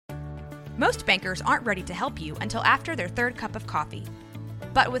Most bankers aren't ready to help you until after their third cup of coffee.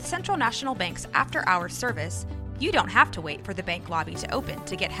 But with Central National Bank's after-hours service, you don't have to wait for the bank lobby to open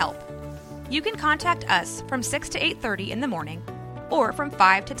to get help. You can contact us from 6 to 8:30 in the morning or from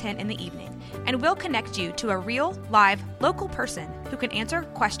 5 to 10 in the evening, and we'll connect you to a real, live, local person who can answer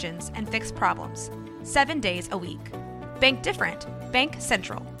questions and fix problems 7 days a week. Bank different. Bank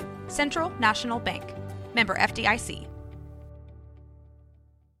Central. Central National Bank. Member FDIC.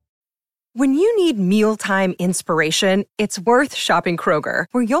 When you need mealtime inspiration, it's worth shopping Kroger,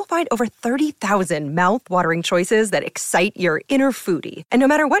 where you'll find over 30,000 mouth-watering choices that excite your inner foodie. And no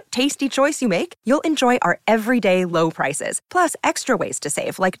matter what tasty choice you make, you'll enjoy our everyday low prices, plus extra ways to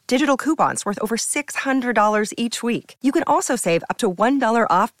save, like digital coupons worth over $600 each week. You can also save up to $1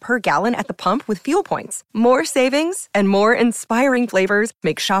 off per gallon at the pump with fuel points. More savings and more inspiring flavors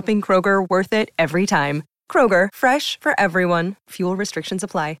make shopping Kroger worth it every time. Kroger, fresh for everyone. Fuel restrictions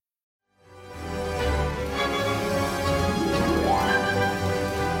apply.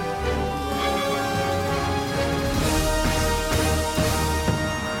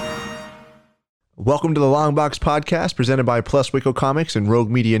 Welcome to the Long Box Podcast, presented by Plus Waco Comics and Rogue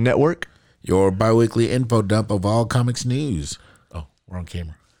Media Network. Your bi-weekly info dump of all comics news. Oh, we're on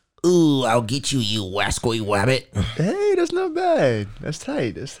camera. Ooh, I'll get you, you wascoy wabbit. Hey, that's not bad. That's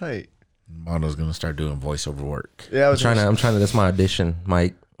tight. That's tight. Mondo's going to start doing voiceover work. Yeah, I'm trying to, that's my audition,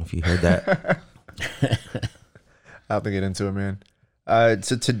 Mike, if you heard that. I'll have to get into it, man.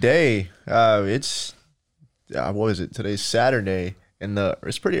 So today, it's, what is it? Today's Saturday. And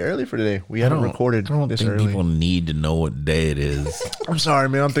it's pretty early for today. We haven't recorded I don't this think early. People need to know what day it is. I'm sorry,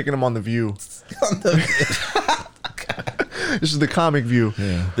 man. I'm thinking I'm on The View. This is the comic view.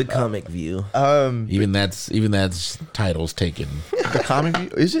 Yeah. The comic view. Even that's titles taken. The comic view?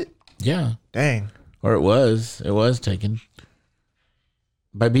 Is it? Yeah. Dang. Or it was taken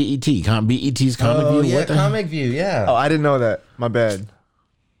by BET. BET's comic view. Yeah, What the comic view, yeah. Oh, I didn't know that. My bad.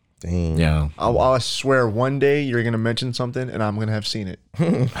 Dang. Yeah. I swear one day you're going to mention something and I'm going to have seen it.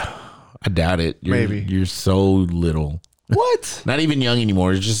 I doubt it. Maybe. You're so little. What? Not even young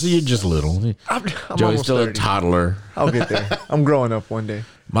anymore. You're just little. I'm Joey's almost still 30. a toddler. I'll get there. I'm growing up one day.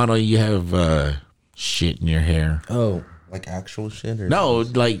 Mono, you have shit in your hair. Oh, like actual shit? Or No,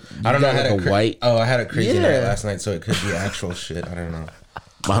 like I don't know. you got like a white. Oh, I had a crazy Yeah. night last night, so it could be actual shit. I don't know.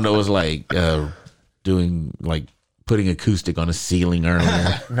 Mondo was like doing like putting acoustic on a ceiling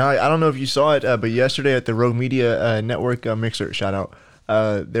earlier. Now, I don't know if you saw it, but yesterday at the Rogue Media Network mixer, shout out,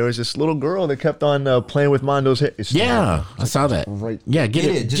 there was this little girl that kept on playing with Mondo's hair. Yeah, I saw that. Right. Yeah, get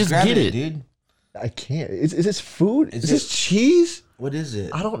it. Just grab get it. dude. I can't. Is this food? Is it- this cheese? What is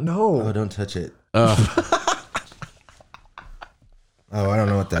it? I don't know. Oh, don't touch it. Oh, I don't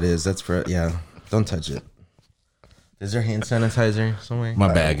know what that is. That's for, yeah. Don't touch it. Is there hand sanitizer somewhere?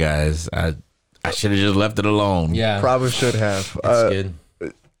 My bad, guys. I should have just left it alone. Yeah. Probably should have. That's good.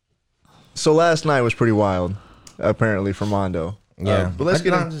 So last night was pretty wild, apparently, for Mondo. Yeah. But let's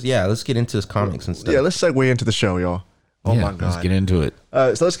get let's get into this comics and stuff. Yeah, let's segue into the show, y'all. Oh Yeah, my God. let's get into it.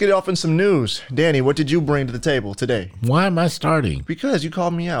 So let's get off in some news. Danny, what did you bring to the table today? Why am I starting? Because you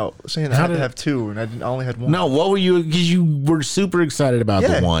called me out saying I had to have two, and I only had one. No, what were you? Because you were super excited about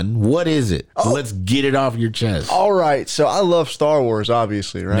Yeah. the one. What is it? Let's get it off your chest. All right, so I love Star Wars,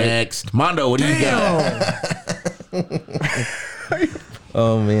 obviously, right? Next, Mondo, what do you got?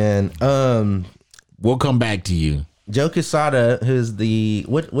 Oh man. We'll come back to you. Joe Quesada, who's the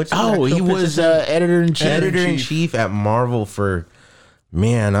what's Oh, he was editor in chief. editor in chief at Marvel for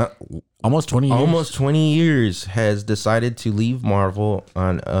Almost 20 years. almost 20 years, has decided to leave Marvel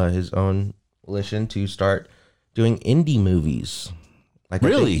on his own volition to start doing indie movies. Like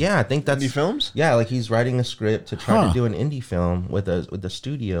Really? I think that's Indie films? Yeah, like he's writing a script to try to do an indie film with a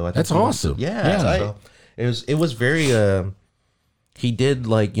studio. I think That's he wants- awesome. Yeah, Yeah. so it was very. He did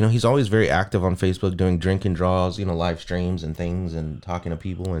he's always very active on Facebook doing drink and draws, live streams and things and talking to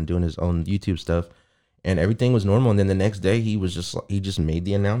people and doing his own YouTube stuff, and everything was normal. And then the next day he just made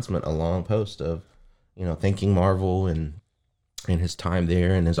the announcement, a long post of, thanking Marvel and his time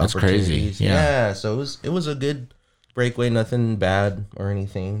there and his That's opportunities. crazy. Yeah. So it was a good breakaway, nothing bad or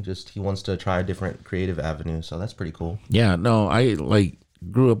anything. Just he wants to try a different creative avenue. So that's pretty cool. Yeah, no, I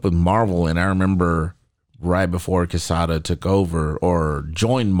grew up with Marvel, and I remember right before Quesada took over or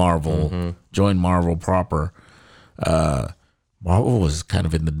joined Marvel proper. Marvel was kind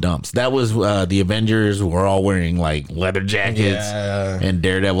of in the dumps. That was the Avengers were all wearing like leather jackets, and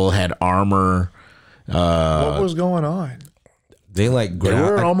Daredevil had armor. What was going on? They They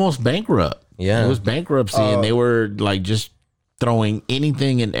were almost bankrupt. Yeah. It was bankruptcy, and they were like just throwing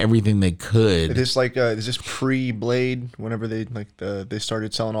anything and everything they could. Is this pre-Blade? Whenever they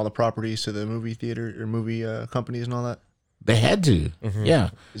started selling all the properties to the movie theater or movie companies and all that. They had to, yeah,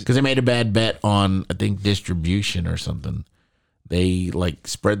 because they made a bad bet on, I think, distribution or something. They like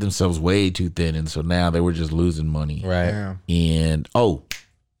spread themselves way too thin, and so now they were just losing money. Right. Yeah.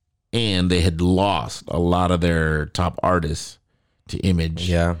 And they had lost a lot of their top artists to Image.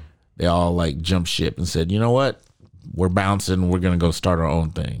 Yeah. They all like jumped ship and said, you know what? We're bouncing. We're going to go start our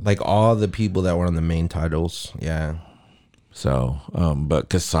own thing. Like all the people that were on the main titles. Yeah. So, but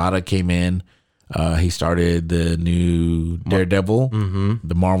Quesada came in. He started the new Daredevil,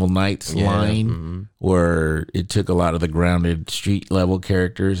 the Marvel Knights line, where it took a lot of the grounded street level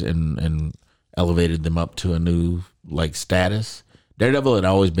characters and elevated them up to a new like status. Daredevil had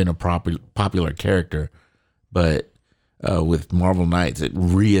always been a popular character, but with Marvel Knights, it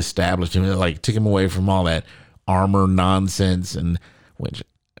reestablished him. It like took him away from all that armor nonsense, and which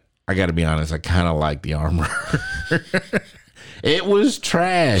I got to be honest, I kind of like the armor. It was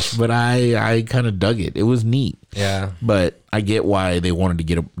trash, but I kind of dug it. It was neat. Yeah. But I get why they wanted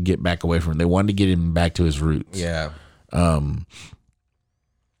to get back away from it. They wanted to get him back to his roots. Yeah.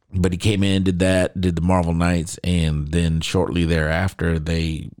 But he came in, did the Marvel Knights, and then shortly thereafter,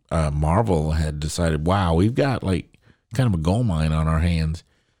 they Marvel had decided, wow, we've got like kind of a gold mine on our hands,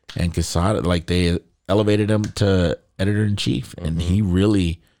 and Quesada, like they elevated him to editor-in-chief, and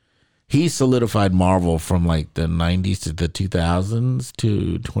he solidified Marvel from like the 90s to the 2000s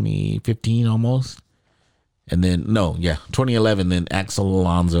to 2015 almost. And then, 2011, then Axel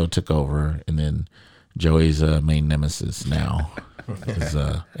Alonso took over, and then Joey's main nemesis now is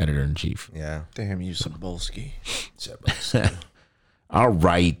editor-in-chief. Yeah. Damn you, Cebulski. All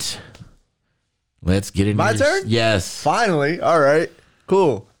right. Let's get into My turn? Yes. Finally. All right.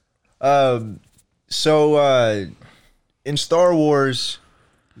 Cool. So in Star Wars,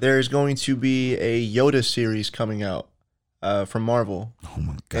 there's going to be a Yoda series coming out from Marvel. Oh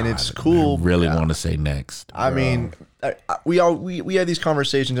my god! And it's cool. I really want to say next. I mean, we had these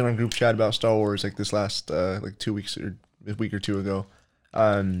conversations in our group chat about Star Wars like this last like 2 weeks or a week or two ago.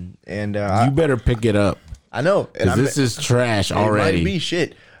 You better pick it up. I know, because this is trash already. It might be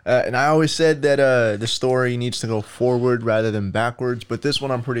shit. And I always said that the story needs to go forward rather than backwards. But this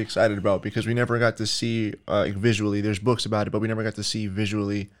one I'm pretty excited about because we never got to see visually. There's books about it, but we never got to see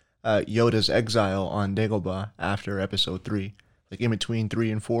visually Yoda's exile on Dagobah after Episode 3, like in between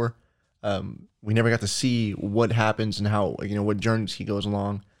 3 and 4. We never got to see what happens and how what journeys he goes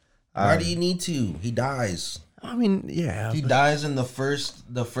along. Why do you need to? He dies. I mean, yeah. He dies in the first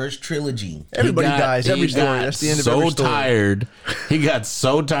trilogy. Everybody dies. Every story. That's the end of every story. Tired. He got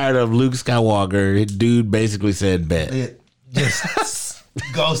so tired of Luke Skywalker. His dude basically said, "Bet." Just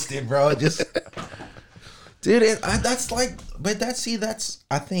ghosted, bro. Just, dude. That's like, but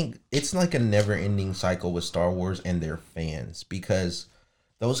I think it's like a never-ending cycle with Star Wars and their fans, because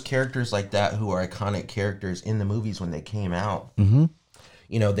those characters like that who are iconic characters in the movies when they came out. Mm-hmm.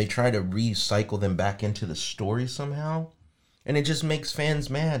 They try to recycle them back into the story somehow. And it just makes fans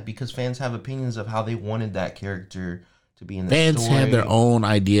mad because fans have opinions of how they wanted that character to be in the story. Fans have their own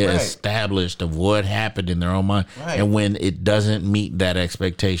idea established of what happened in their own mind. Right. And when it doesn't meet that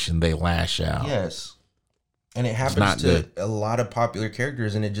expectation, they lash out. Yes. And it happens to a lot of popular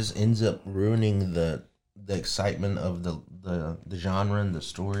characters, and it just ends up ruining the excitement of the genre and the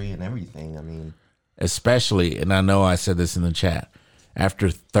story and everything. I mean, especially, and I know I said this in the chat, after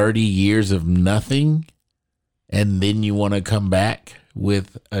 30 years of nothing, and then you want to come back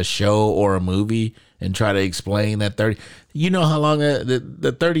with a show or a movie and try to explain that 30, you know how long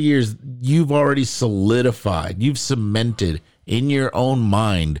the 30 years you've already solidified, you've cemented in your own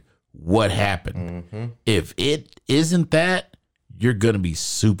mind what happened. Mm-hmm. If it isn't that, you're going to be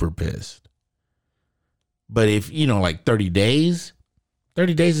super pissed. But if, like 30 days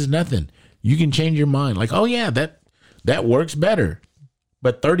is nothing. You can change your mind. Like, oh yeah, that works better.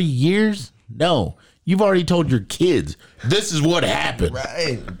 But 30 years? No. You've already told your kids, this is what happened.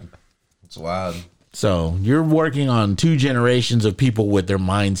 Right. It's wild. So you're working on 2 generations of people with their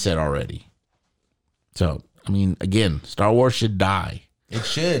mindset already. So, I mean, again, Star Wars should die. It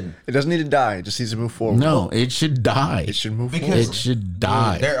should. It doesn't need to die. It just needs to move forward. No, it should die. It should move forward. It should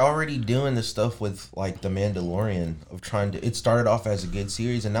die. They're already doing this stuff with like The Mandalorian of trying to. It started off as a good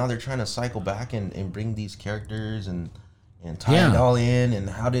series, and now they're trying to cycle back and bring these characters and tie it all in. And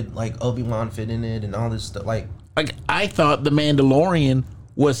how did like Obi-Wan fit in it and all this stuff? Like I thought The Mandalorian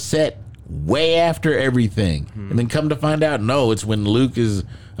was set way after everything, and then come to find out, no, it's when Luke is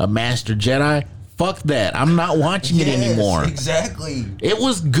a master Jedi. Fuck that. I'm not watching it anymore. Exactly. It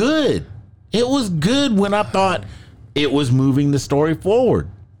was good. It was good when I thought it was moving the story forward.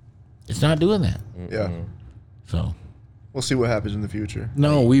 It's not doing that. Yeah. So We'll see what happens in the future.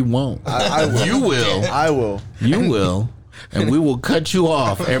 no, we won't. I will. You will. I will. You will. And we will cut you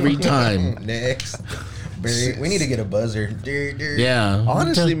off every time. Next. We need to get a buzzer. Yeah.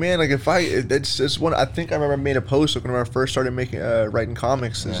 Honestly, man, like if it's one. I think I remember I made a post like when I first started making writing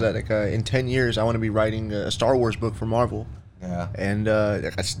comics. Is that like in 10 years I want to be writing a Star Wars book for Marvel. Yeah. And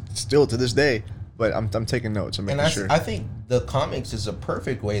still to this day, but I'm taking notes. I'm making sure. I think the comics is a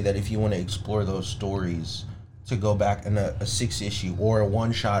perfect way that if you want to explore those stories, to go back in a 6-issue or a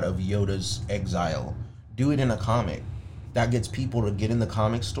one-shot of Yoda's exile, do it in a comic. That gets people to get in the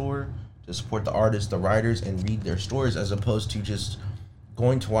comic store to support the artists, the writers, and read their stories, as opposed to just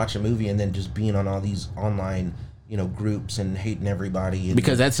going to watch a movie and then just being on all these online, groups and hating everybody. And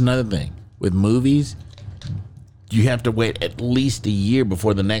Because that's another thing. With movies, you have to wait at least a year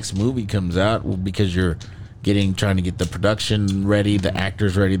before the next movie comes out because you're trying to get the production ready, the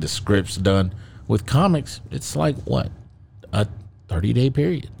actors ready, the scripts done. With comics, it's like what? A 30-day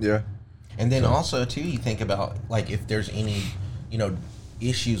period. Yeah. And then also too, you think about like if there's any,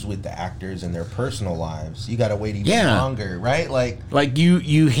 issues with the actors and their personal lives, you got to wait even longer, right? Like you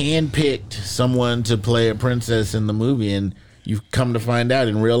handpicked someone to play a princess in the movie, and you come to find out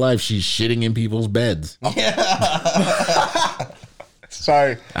in real life she's shitting in people's beds.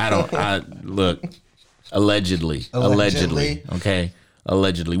 Sorry. Look. Allegedly. Okay.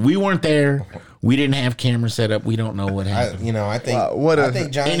 Allegedly. We weren't there. We didn't have cameras set up. We don't know what happened. I think. I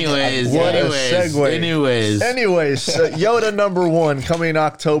think John. Anyways, Yoda #1 coming in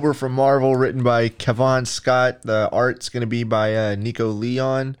October from Marvel, written by Kevon Scott. The art's going to be by Nico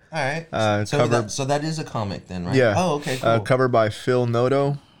Leon. All right. So that is a comic then, right? Yeah. Oh, okay. Cool. Covered by Phil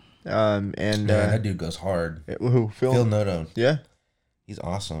Noto. That dude goes hard. Who? Phil Noto. Yeah. He's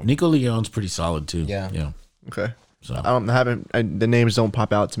awesome. Nico Leon's pretty solid too. Yeah. Okay. So the names don't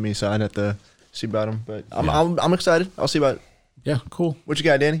pop out to me, so I'd have to see about them. But I'm excited. I'll see about it. Yeah, cool. What you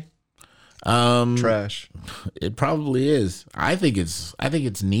got, Danny? Trash. It probably is. I think it's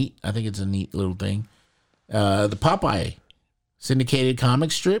neat. I think it's a neat little thing. The Popeye syndicated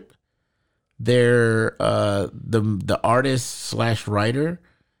comic strip. They're the artist / writer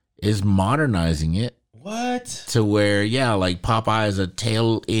is modernizing it. What? To where like Popeye is a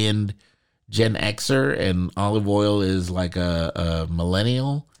tail end Gen Xer and Olive Oil is like a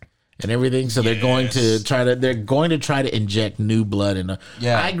millennial and everything. So they're going to try to inject new blood in.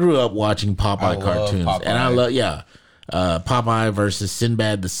 I grew up watching Popeye cartoons, and I love Popeye versus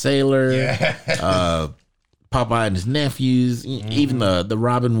Sinbad the Sailor. Popeye and his nephews, even the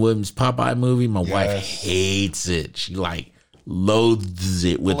Robin Williams Popeye movie. My wife hates it. She loathes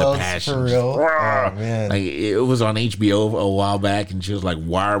it with a passion. For real? Oh, man. Like it was on HBO a while back, and she was like,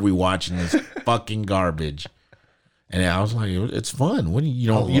 "Why are we watching this fucking garbage?" And I was like, "It's fun. What you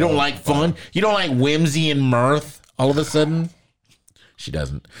don't like fun? You don't like whimsy and mirth? All of a sudden, she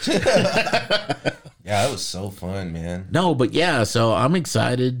doesn't." Yeah, it was so fun, man. No, but so I'm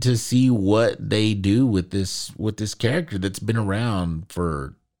excited to see what they do with this character that's been around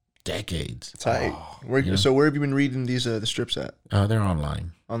for decades. Tight. So where have you been reading these the strips at? They're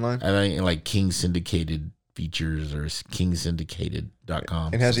online. Online? I think like King Syndicated Features or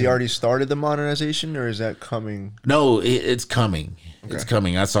kingsyndicated.com. And has he already started the modernization, or is that coming? No, it's coming. Okay. It's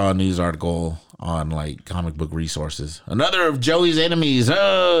coming. I saw a news article on like Comic Book Resources. Another of Joey's enemies.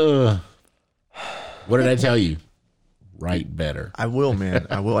 What did I tell you? Write better. I will, man.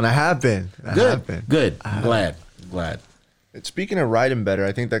 I will, and I have been. Good. I'm glad. Speaking of writing better,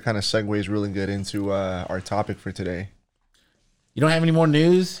 I think that kind of segues really good into our topic for today. You don't have any more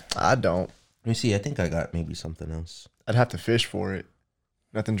news? I don't. Let me see. I think I got maybe something else. I'd have to fish for it.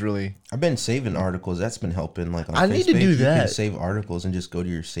 Nothing's really. I've been saving articles. That's been helping. Like on I Facebook, need to do that. You can save articles and just go to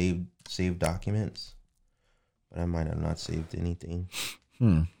your saved documents. But I might have not saved anything.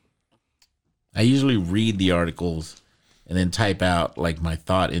 I usually read the articles and then type out like my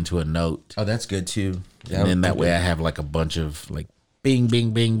thought into a note. Oh, that's good too. Yeah, and then that way I have like a bunch of like bing, bing,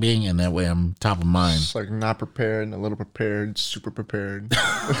 bing, bing, and that way I'm top of mind. It's like not prepared, a little prepared, super prepared.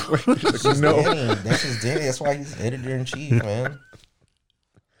 That's just Danny. That's why he's editor in chief, man.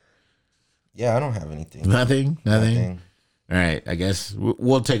 Yeah, I don't have anything. Nothing. All right, I guess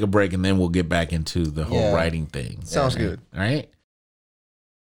we'll take a break and then we'll get back into the whole writing thing. Sounds good. All right.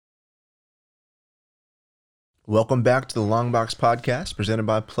 Welcome back to the Long Box Podcast, presented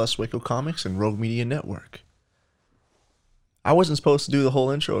by Plus Waco Comics and Rogue Media Network. I wasn't supposed to do the whole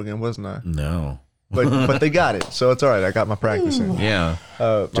intro again, wasn't I? No. But they got it, so it's all right. I got my practice in. Yeah.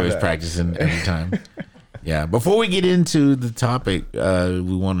 Joey's practicing every time. Yeah. Before we get into the topic, we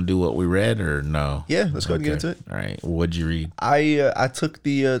want to do what we read or no? Yeah, let's go ahead and get into it. All right. What'd you read? I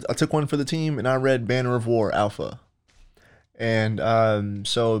took one for the team, and I read Banner of War Alpha. And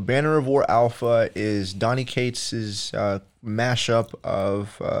so Banner of War Alpha is Donny Cates' mashup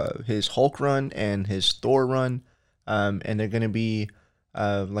of his Hulk run and his Thor run, and they're going to be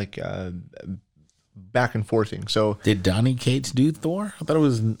back and forthing. So did Donny Cates do Thor? I thought it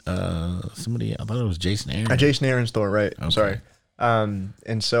was somebody. I thought it was Jason Aaron. Jason Aaron's Thor, right? Okay. I'm sorry.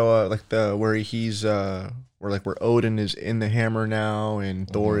 And so where Odin is in the hammer now, and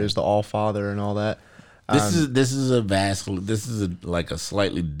Thor is the All Father and all that. This is a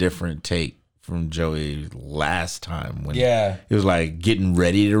slightly different take from Joey last time when he was like getting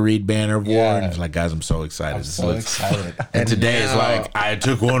ready to read Banner of War, and he's like, guys, I'm so excited. I'm so excited. And today it's like, I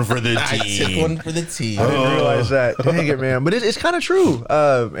took one for the team. I took one for the team. I didn't realize that. Dang it, man! But it's kind of true.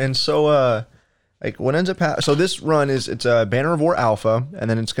 And so what ends up so this run it's Banner of War Alpha, and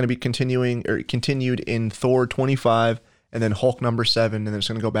then it's going to be continued in Thor 25, and then Hulk number 7, and then it's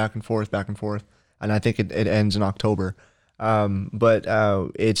going to go back and forth. And I think it ends in October. But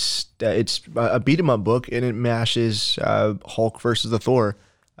it's a beat 'em up book, and it mashes Hulk versus the Thor,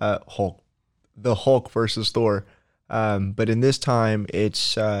 the Hulk versus Thor. But in this time,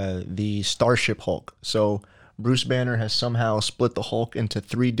 it's the Starship Hulk. So Bruce Banner has somehow split the Hulk into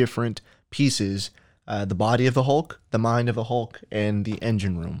 3 different pieces: the body of the Hulk, the mind of the Hulk, and the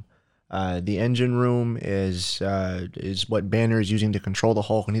engine room. The engine room is what Banner is using to control the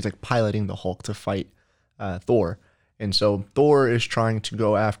Hulk, and he's like piloting the Hulk to fight Thor. And so Thor is trying to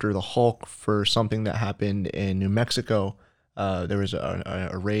go after the Hulk for something that happened in New Mexico. There was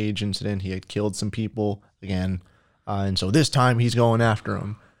a rage incident. He had killed some people again, and so this time he's going after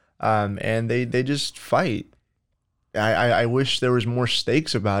him. And they just fight. I wish there was more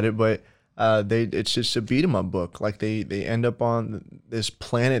stakes about it, but it's just a beat 'em up book. Like they end up on this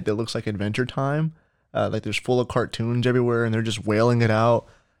planet that looks like Adventure Time. Like there's full of cartoons everywhere, and they're just wailing it out.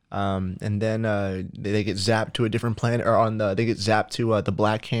 And then they get zapped to a different planet, or they get zapped to the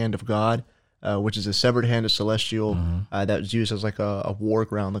Black Hand of God, which is a severed hand of Celestial that's used as like a war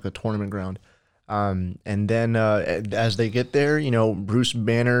ground, like a tournament ground. And then as they get there, Bruce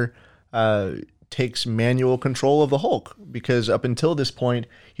Banner takes manual control of the Hulk, because up until this point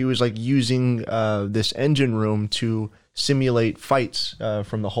he was like using this engine room to simulate fights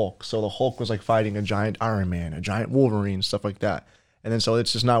from the Hulk. So the Hulk was like fighting a giant Iron Man, a giant Wolverine, stuff like that. And then so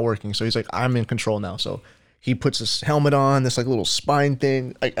it's just not working. So he's like, I'm in control now. So he puts this helmet on, this like little spine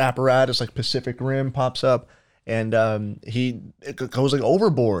thing, like apparatus, like Pacific Rim pops up, and it goes like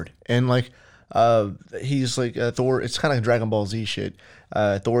overboard. And like he's like Thor. It's kind of like Dragon Ball Z shit.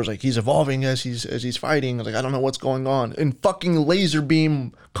 Thor's like, he's evolving as he's fighting. Like, I don't know what's going on. And fucking laser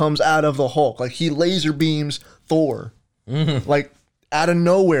beam comes out of the Hulk. Like he laser beams Thor, like out of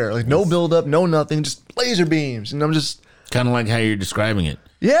nowhere. Like no build up, no nothing, just laser beams. And I'm just kind of like how you're describing it.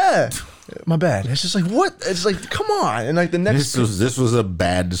 Yeah, my bad. It's just like, what? It's like, come on. And like the next, this was a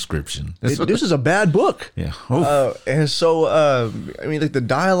bad description. This is a bad book. Yeah. And so I mean, like the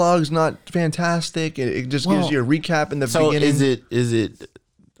dialogue's not fantastic. It just gives you a recap in the beginning. So is it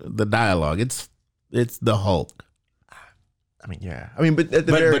the dialogue? It's the Hulk. I mean, yeah. I mean, but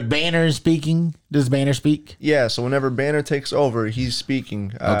but Banner is speaking. Does Banner speak? Yeah. So whenever Banner takes over, he's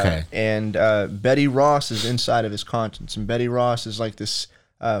speaking. Okay. And Betty Ross is inside of his conscience, and Betty Ross is like this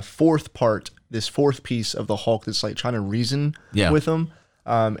fourth piece of the Hulk that's like trying to reason with him.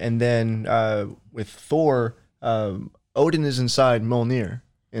 And then with Thor, Odin is inside Mjolnir.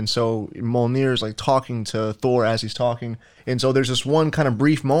 And so Mjolnir is like talking to Thor as he's talking. And so there's this one kind of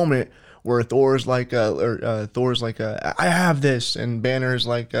brief moment where Thor's like, I have this, and Banner's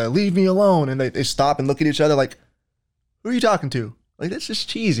like, leave me alone. And they stop and look at each other like, who are you talking to? Like, that's just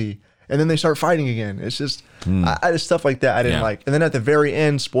cheesy. And then they start fighting again. It's just stuff like that I didn't like. And then at the very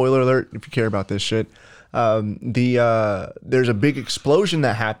end, spoiler alert, if you care about this shit, there's a big explosion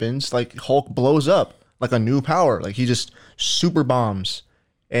that happens. Like Hulk blows up like a new power. Like he just super bombs.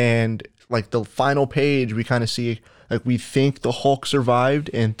 And like the final page, we kind of see, like, we think the Hulk survived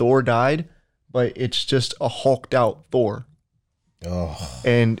and Thor died, but it's just a hulked out Thor. Oh.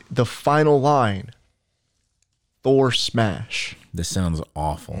 And the final line, Thor smash. This sounds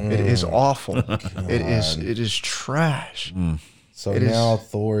awful. It is awful. It is trash. So now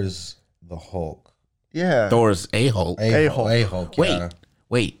Thor's the Hulk. Yeah. Thor's a Hulk. A Hulk. Yeah.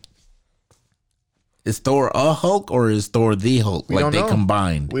 Wait. Is Thor a Hulk or is Thor the Hulk? We don't they know.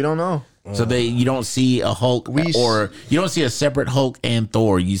 Combined. We don't know. So you don't see a Hulk or you don't see a separate Hulk and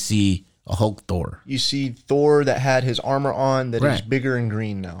Thor. You see a Hulk Thor. You see Thor that had his armor on that is bigger and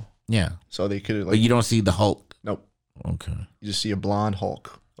green now. Yeah. So they could But you don't see the Hulk. nope. Okay. You just see a blonde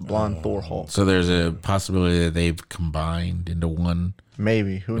Hulk, a blonde Thor Hulk. So there's a possibility that they've combined into one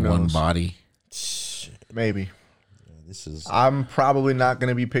Maybe. Who knows? one body. Maybe. This is I'm probably not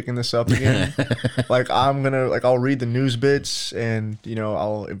gonna be picking this up again. I'll read the news bits and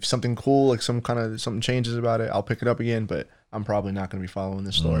if something cool, like something changes about it, I'll pick it up again. But I'm probably not gonna be following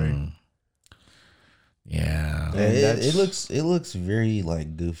this story. Yeah. it looks very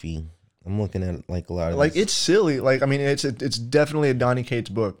like goofy. I'm looking at like a lot of Like this. it's silly. Like I mean, it's definitely a Donny Cates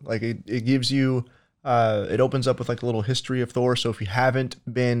book. Like it gives you. It opens up with like a little history of Thor. So if you haven't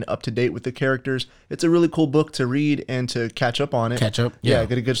been up to date with the characters, it's a really cool book to read and to catch up on it. Catch up? Yeah, Yeah.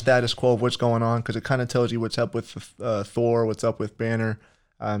 get a good status quo of what's going on because it kind of tells you what's up with Thor, what's up with Banner.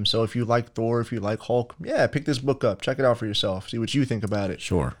 So if you like Thor, if you like Hulk, yeah, pick this book up. Check it out for yourself. See what you think about it.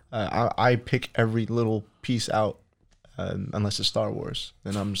 Sure. I pick every little piece out. Unless it's Star Wars,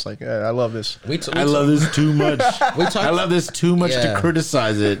 then I'm just like, I love this. I love this too much. I love this too much Yeah. to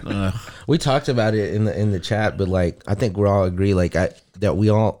criticize it. Ugh. We talked about it in the chat, but like I think we all agree like that we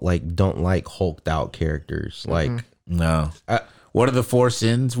all like don't like hulked out characters. Like No. What are the 4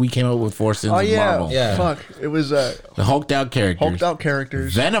 sins? We came up with 4 sins Oh of yeah, Marvel. Yeah. fuck. It was The hulked out characters. hulked out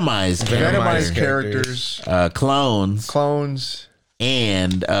characters, Venomized characters. Venomized characters. characters, Clones. clones,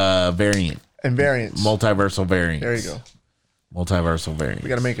 And variant. and variants. Multiversal variants. There you go. Multiversal variants. We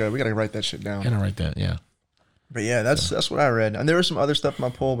gotta write that shit down. Gotta write that, yeah. But yeah, that's what I read. And there was some other stuff in my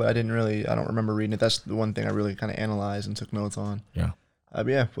poll, but I don't remember reading it. That's the one thing I really kind of analyzed and took notes on. Yeah. But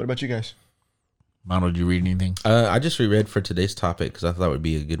yeah, what about you guys? Mono, did you read anything? I just reread for today's topic because I thought it would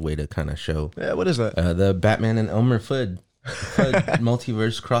be a good way to kind of show Yeah, what is that? the Batman and Elmer Fudd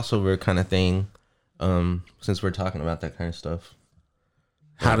multiverse crossover kind of thing. Since we're talking about that kind of stuff,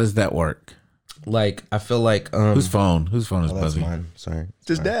 How does that work? like I feel like Whose phone? Whose phone is oh, that's buzzing? mine. Sorry, It's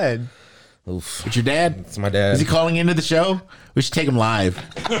his dad. Oof. It's your dad? It's my dad. Is he calling into the show? We should take him live.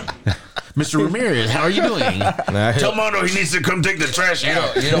 Mr. Ramirez, how are you doing? Nah, Tell Mono he needs to come take the trash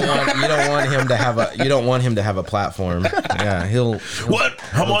out. you don't want him to have a platform. Yeah, he'll What?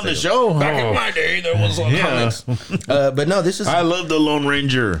 I'm on the show? Back in my day, there was some comments. but no, this is I love the Lone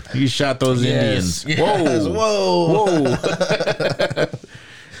Ranger. He shot those Indians. Yes, Whoa.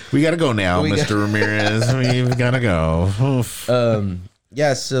 We got to go now, Mr. Ramirez. We've got to go. Oof.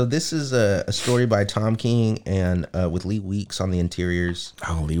 Yeah, so this is a story by Tom King and with Lee Weeks on the interiors.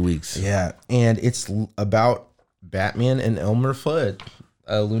 Holy weeks. Yeah, and it's about Batman and Elmer Fudd,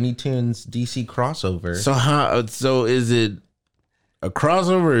 a Looney Tunes DC crossover. So is it a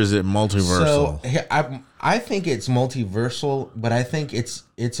crossover or is it multiversal? So I think it's multiversal, but I think it's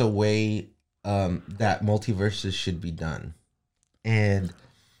a way that multiverses should be done, and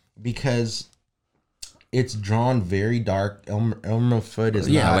because it's drawn very dark. Elmer Fudd is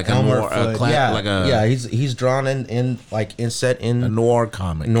Yeah, not like a Elmer noir- Fudd. like a- he's drawn in set in A noir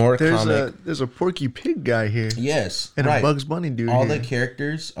comic. noir comic. There's a Porky Pig guy here. Yes, And right. a Bugs Bunny dude All here. the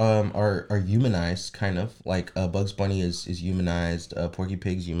characters are humanized, kind of like Bugs Bunny is humanized, Porky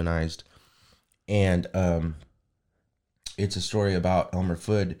Pig's humanized, and it's a story about Elmer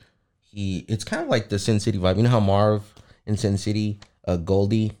Fudd. It's kind of like the Sin City vibe. You know how Marv in Sin City,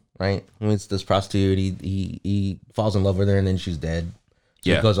 Goldie, right? When it's this prostitute, he falls in love with her and then she's dead.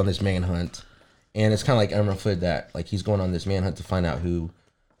 So he goes on this manhunt, and it's kind of like Elmer Fudd that like he's going on this manhunt to find out who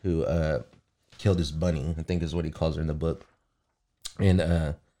killed his bunny, I think is what he calls her in the book. And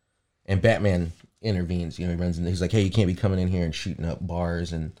Batman intervenes, he runs in, he's like, hey, you can't be coming in here and shooting up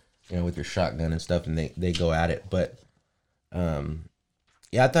bars and with your shotgun and stuff, and they go at it. But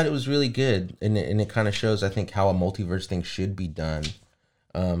yeah, I thought it was really good, and it kind of shows, I think, how a multiverse thing should be done.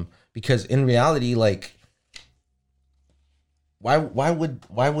 Because in reality, like, why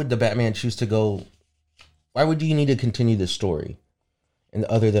would the Batman choose to go? Why would you need to continue this story, and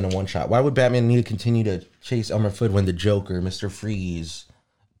other than a one shot? Why would Batman need to continue to chase Elmer Fudd when the Joker, Mr. Freeze,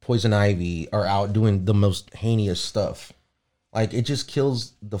 Poison Ivy are out doing the most heinous stuff? Like, it just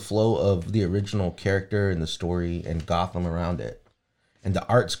kills the flow of the original character and the story and Gotham around it. And the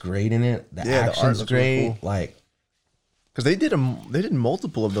art's great in it. The action's looks great. really cool. Like, because they did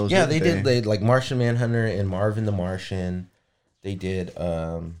multiple of those. yeah, didn't they did. They like Martian Manhunter and Marvin the Martian. They did,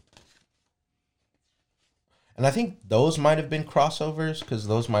 and I think those might have been crossovers because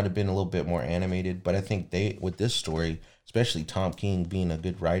those might have been a little bit more animated. But I think with this story, especially Tom King being a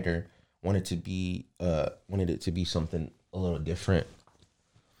good writer, wanted it to be something a little different.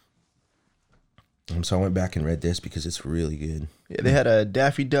 So I went back and read this because it's really good. Yeah, they had a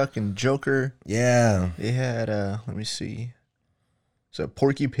Daffy Duck and Joker. Yeah. They had let me see. So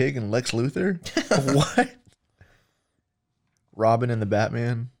Porky Pig and Lex Luthor. What? Robin and the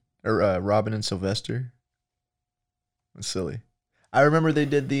Batman. Or Robin and Sylvester. It's silly. I remember they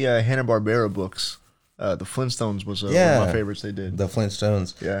did the Hanna-Barbera books. The Flintstones was one of my favorites they did. The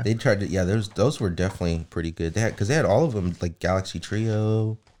Flintstones. Yeah. They tried to, those were definitely pretty good. Because they had all of them, like Galaxy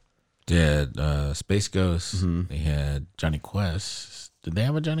Trio. They had Space Ghost. Mm-hmm. They had Johnny Quest. Did they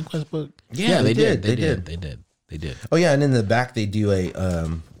have a Johnny Quest book? Yeah, they did. They did. Oh yeah, and in the back they do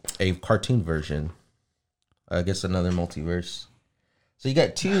a cartoon version. I guess another multiverse. So you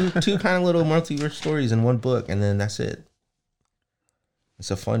got two kind of little multiverse stories in one book, and then that's it. It's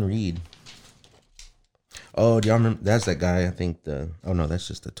a fun read. Oh, do y'all remember? That's that guy. I think oh no, that's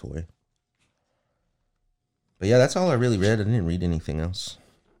just a toy. But yeah, that's all I really read. I didn't read anything else.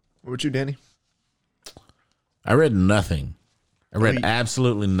 What about you, Danny? I read nothing. I read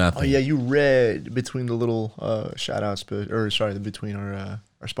absolutely nothing. Oh yeah, you read between the little shout outs, between our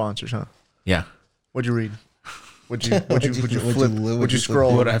sponsors, huh? Yeah. What'd you read? What'd you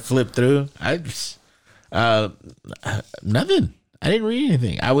scroll? What I flipped through? Nothing. I didn't read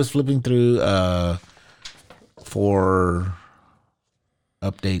anything. I was flipping through for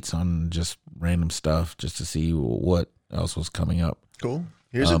updates on just random stuff, just to see what else was coming up. Cool.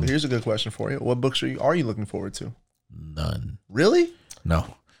 Here's a good question for you. What books are you looking forward to? None. Really? No.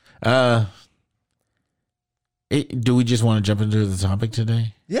 Do we just want to jump into the topic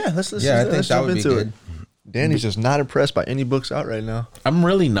today? Yeah, let's I think that would be good. Danny's just not impressed by any books out right now. I'm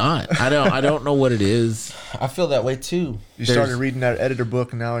really not. I don't know what it is. I feel that way too. You started reading that editor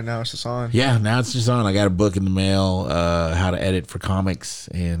book, and now it's just on. Yeah, now it's just on. I got a book in the mail, how to edit for comics,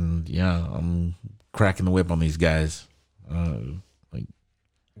 and yeah, I'm cracking the whip on these guys.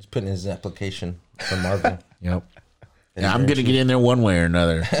 He's putting his application for Marvel. Yep. Yeah, I'm gonna get in there one way or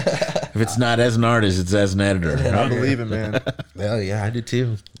another. If it's not as an artist, it's as an editor. I believe it, man. Well, yeah, I do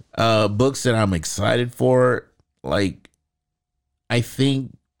too. Books that I'm excited for, like, I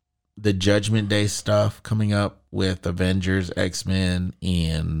think the Judgment Day stuff coming up with Avengers, X-Men,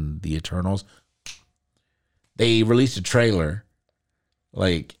 and the Eternals. They released a trailer,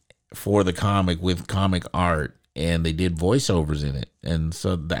 like, for the comic with comic art, and they did voiceovers in it, and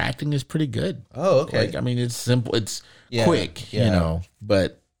so the acting is pretty good. Oh, okay. Like, I mean, it's simple, it's quick, you know,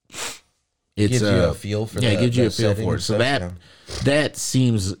 but it gives you a feel for it gives you a feel for it. So that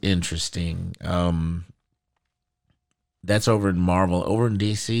seems interesting. That's over in Marvel. Over in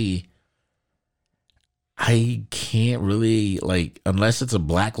DC, I can't really, like, unless it's a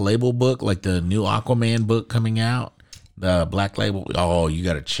Black Label book, like the new Aquaman book coming out. The Black Label. Oh, you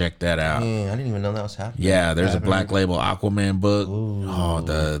got to check that out. Man, I didn't even know that was happening. Yeah, there's a Black Label Aquaman book. Ooh. Oh,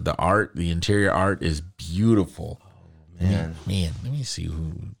 the art, the interior art is beautiful. Oh, man. Let me see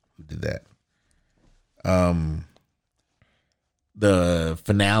who did that. The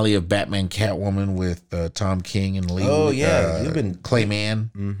finale of Batman Catwoman with Tom King and Lee. Oh yeah, you've been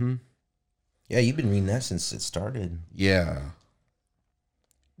Clayman. Mm-hmm. Yeah, you've been reading that since it started. Yeah.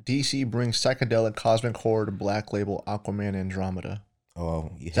 DC brings psychedelic cosmic horror to Black Label Aquaman Andromeda.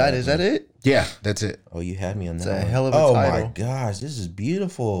 Oh, is that it? Yeah, that's it. Oh, you had me on that. It's a hell of a title. title. Oh my gosh, this is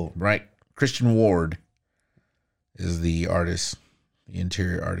beautiful. Right, Christian Ward is the artist, the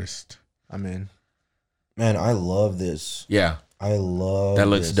interior artist. I'm in. Man, I love this. Yeah, I love that.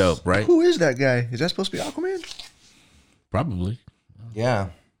 Looks this. dope, right? Who is that guy? Is that supposed to be Aquaman? Probably. Yeah,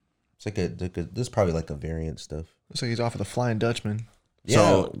 it's like this is probably like a variant stuff. Looks like he's off of the Flying Dutchman.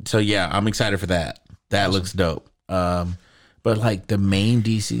 Yeah. So yeah, I'm excited for that. That awesome. Looks dope. But like the main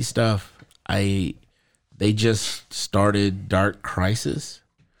DC stuff, they just started Dark Crisis,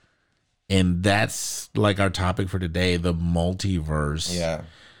 and that's like our topic for today: the multiverse. Yeah,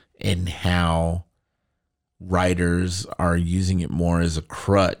 and how writers are using it more as a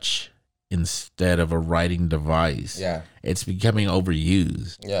crutch instead of a writing device. Yeah, it's becoming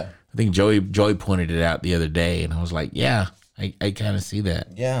overused. Yeah, I think Joey pointed it out the other day, and I was like, yeah, I kind of see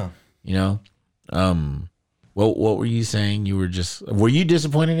that. Yeah, you know. What were you saying? Were you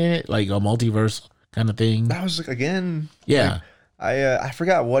disappointed in it, like a multiverse kind of thing? That was like, again. Yeah, like, I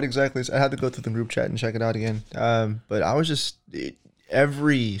forgot what exactly. I had to go through the group chat and check it out again. But I was just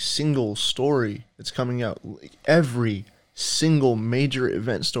every single story that's coming out, like every single major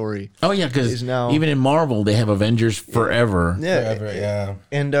event story. Oh yeah, because even in Marvel they have Avengers Forever. Yeah, Forever, yeah.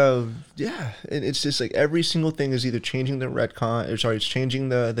 And it's just like every single thing is either changing the retcon, it's changing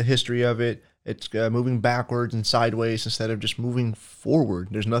the history of it. It's moving backwards and sideways instead of just moving forward.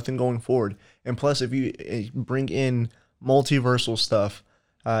 There's nothing going forward. And plus, if you bring in multiversal stuff,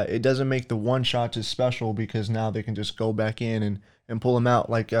 it doesn't make the one shots as special because now they can just go back in and pull him out.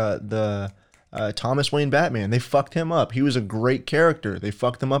 Like the Thomas Wayne Batman, they fucked him up. He was a great character. They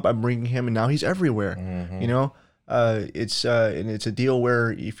fucked him up by bringing him, and now he's everywhere. Mm-hmm. You know, it's a deal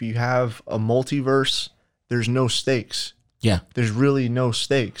where if you have a multiverse, there's no stakes. Yeah. There's really no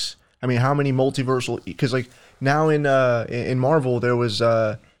stakes. I mean, how many multiversal? Because like now in Marvel, there was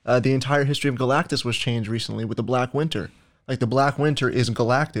the entire history of Galactus was changed recently with the Black Winter. Like the Black Winter is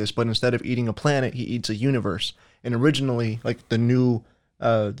Galactus, but instead of eating a planet, he eats a universe. And originally, like the new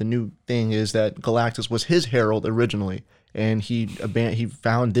thing is that Galactus was his herald originally, and he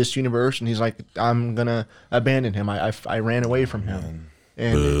found this universe, and he's like, I'm gonna abandon him. I ran away from him.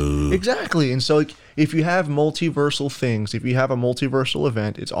 And exactly. And so like, if you have multiversal things, if you have a multiversal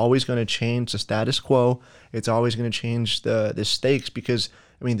event, it's always going to change the status quo. It's always going to change the stakes, because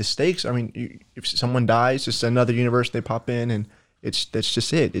I mean the stakes, I mean, if someone dies, it's another universe they pop in, and that's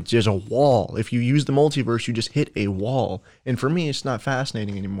just it. It's just a wall. If you use the multiverse, you just hit a wall. And for me, it's not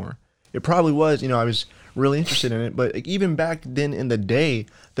fascinating anymore. It probably was, I was really interested in it, but like, even back then in the day,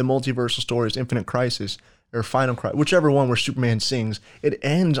 the multiversal stories, Infinite Crisis or Final Crisis, whichever one where Superman sings, it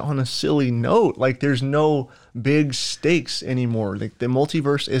ends on a silly note. Like there's no big stakes anymore. Like the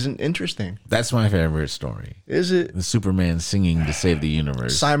multiverse isn't interesting. That's my favorite story. Is it? The Superman singing to save the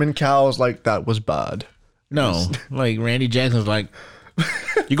universe. Simon Cowell's like, that was bad. No, like Randy Jackson's like,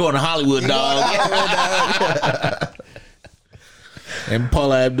 you going to Hollywood, dog. And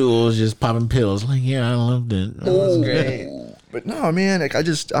Paula Abdul's just popping pills. Like, yeah, I loved it. That was great. But no, man, like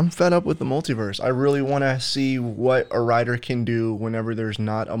I'm fed up with the multiverse. I really want to see what a writer can do whenever there's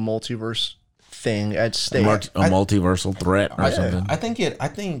not a multiverse thing at stake. A multiversal threat or something. I think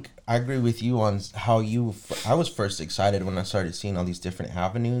I agree with you on how I was first excited when I started seeing all these different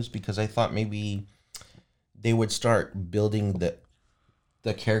avenues, because I thought maybe they would start building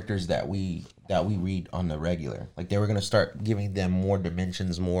the characters that we read on the regular. Like they were going to start giving them more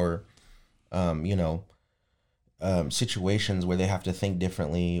dimensions, more, situations where they have to think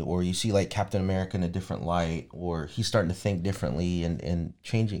differently, or you see like Captain America in a different light, or he's starting to think differently and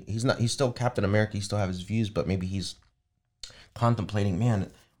changing. He's still Captain America. He still have his views, but maybe he's contemplating, man,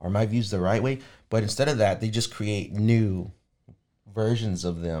 are my views the right way? But instead of that, they just create new versions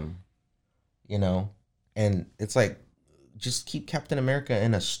of them, and it's like, just keep Captain America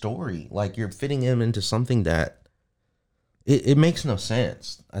in a story. Like you're fitting him into something that it makes no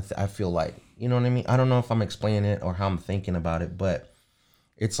sense. I feel like, you know what I mean? I don't know if I'm explaining it or how I'm thinking about it, but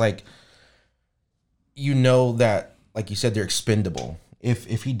it's like, that, like you said, they're expendable.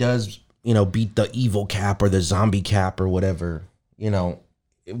 If he does, beat the evil Cap or the zombie Cap or whatever,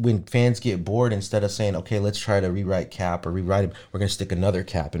 when fans get bored, instead of saying, okay, let's try to rewrite Cap or rewrite him, we're going to stick another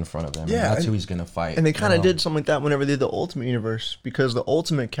Cap in front of him. Yeah, that's who he's going to fight. And they kind of did something like that whenever they did the Ultimate Universe, because the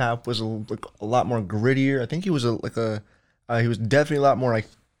Ultimate Cap was a lot more grittier. I think he was he was definitely a lot more like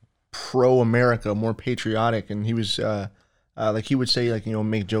pro-America, more patriotic, and he was like he would say, like,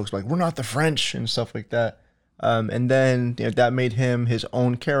 make jokes like, we're not the French and stuff like that. And then that made him his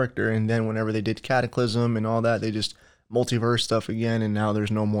own character. And then whenever they did Cataclysm and all that, they just multiverse stuff again, and now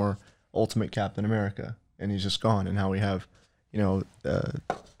there's no more Ultimate Captain America, and he's just gone. And now we have, the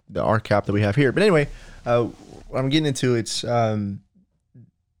our Cap that we have here. But anyway, what I'm getting into, it's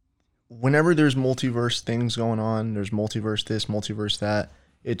whenever there's multiverse things going on, there's multiverse this, multiverse that,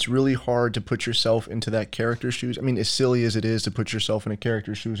 it's really hard to put yourself into that character's shoes. I mean, as silly as it is to put yourself in a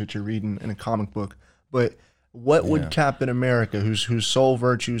character's shoes that you're reading in a comic book, but what would Captain America, whose sole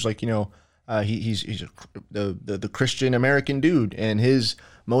virtue is like, he's the Christian American dude, and his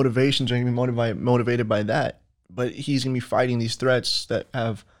motivations are going to be motivated by that, but he's going to be fighting these threats that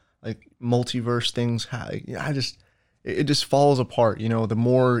have like multiverse things. It just falls apart. The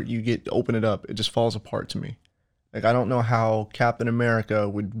more you open it up, it just falls apart to me. Like, I don't know how Captain America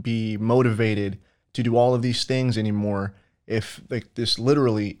would be motivated to do all of these things anymore if like this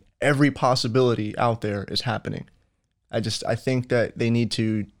literally every possibility out there is happening. I think that they need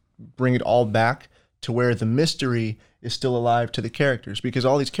to bring it all back to where the mystery is still alive to the characters, because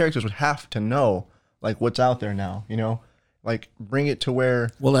all these characters would have to know like what's out there now, like bring it to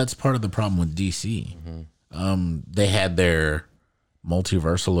where. Well, that's part of the problem with DC. Mm-hmm. They had their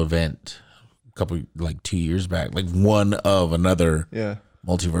multiversal event a couple, like 2 years back, like one of another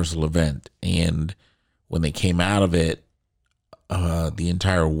multiversal event. And when they came out of it, the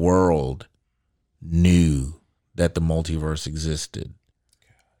entire world knew that the multiverse existed.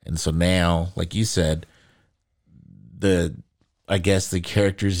 And so now, like you said, I guess the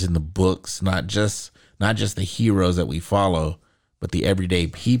characters in the books, not just the heroes that we follow, but the everyday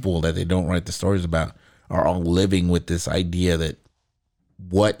people that they don't write the stories about, are all living with this idea that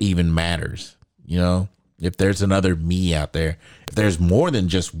what even matters, if there's another me out there, if there's more than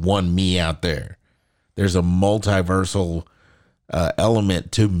just one me out there, there's a multiversal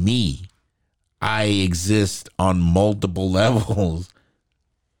element to me. I exist on multiple levels,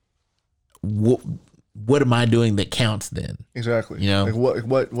 what am I doing that counts then? Exactly. You know,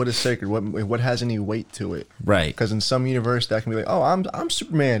 like what is sacred? What has any weight to it? Right. Because in some universe that can be like, oh, I'm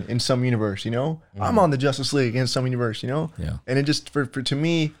Superman in some universe, you know, I'm on the Justice League in some universe, you know. Yeah. And it just for to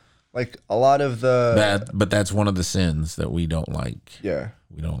me, like a lot of the but that's one of the sins that we don't like. Yeah.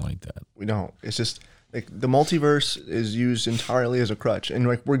 We don't like that. We don't. It's just like the multiverse is used entirely as a crutch, and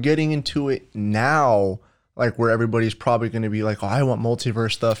like we're getting into it now. Like where everybody's probably going to be like, oh, I want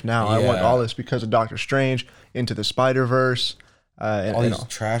multiverse stuff now. I want all this because of Doctor Strange, Into the Spider-Verse. And all these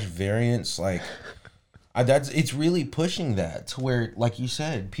trash variants. Like, it's really pushing that to where, like you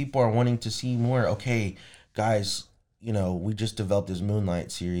said, people are wanting to see more. Okay, guys, you know, we just developed this Moon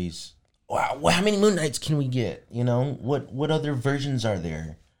Knight series. Wow, how many Moon Knights can we get? You know, what other versions are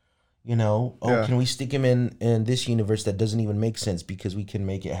there? You know, can we stick him in this universe that doesn't even make sense because we can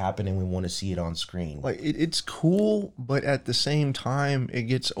make it happen and we want to see it on screen? Like it's cool, but at the same time, it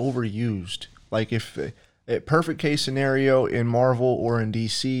gets overused. Like if a perfect case scenario in Marvel or in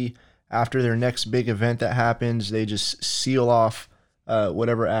DC, after their next big event that happens, they just seal off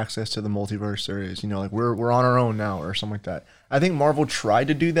whatever access to the multiverse there is. You know, like we're on our own now or something like that. I think Marvel tried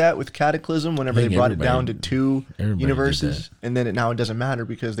to do that with Cataclysm whenever they brought it down to two universes, and then now it doesn't matter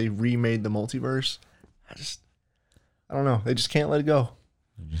because they remade the multiverse. I don't know. They just can't let it go.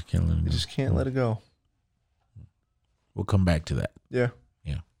 They just can't let it go. We'll come back to that. Yeah.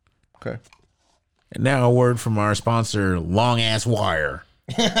 Yeah. Okay. And now a word from our sponsor, Long Ass Wire.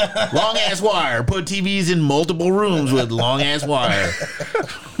 Long Ass Wire. Put TVs in multiple rooms with Long Ass Wire.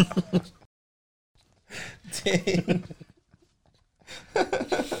 Dang.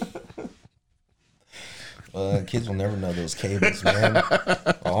 Kids will never know those cables, man.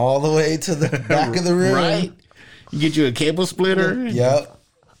 All the way to the back of the room. Right? You get you a cable splitter. Yep.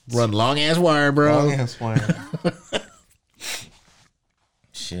 Run Long Ass Wire, bro. Long Ass Wire.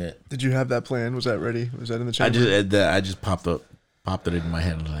 Shit. Did you have that plan? Was that ready? Was that in the chat? I just popped it in my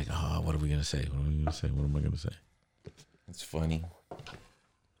head and was like, oh, what are we gonna say? What are we gonna say? What am I gonna say? It's funny.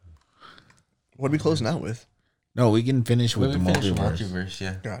 What are we closing out with? No, we can finish with the multiverse. Multiverse,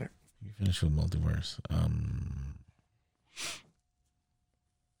 yeah. Got it. We finish with multiverse.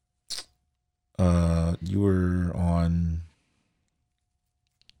 You were on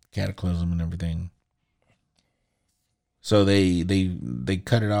Cataclysm and everything. So they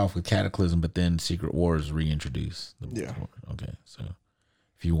cut it off with Cataclysm, but then Secret Wars reintroduced. Yeah. Okay. So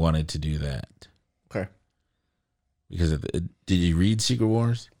if you wanted to do that, okay. Because did you read Secret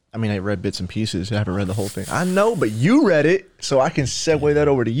Wars? I mean, I read bits and pieces. I haven't read the whole thing. I know, but you read it, so I can segue that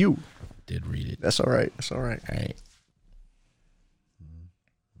over to you. Did read it. That's all right. That's all right. All right.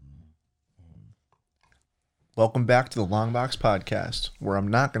 Welcome back to the Long Box Podcast, where I'm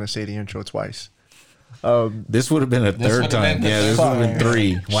not going to say the intro twice. This would have been a third time. Yeah, this would have been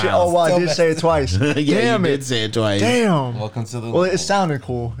three. Wow. Shit, oh, wow, I did say it twice. Yeah, Damn you it. did say it twice. Damn. Welcome to the... Well, it sounded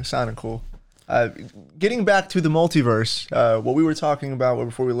cool. Getting back to the multiverse, what we were talking about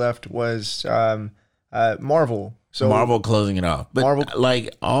before we left was Marvel. So Marvel closing it off, but Marvel,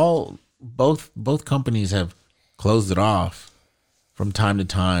 like both companies have closed it off from time to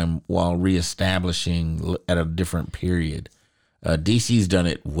time while reestablishing at a different period. DC's done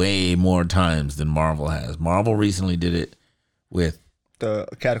it way more times than Marvel has. Marvel recently did it with the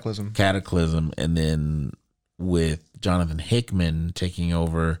Cataclysm, and then with Jonathan Hickman taking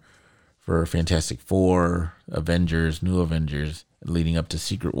over for Fantastic Four, Avengers, New Avengers, leading up to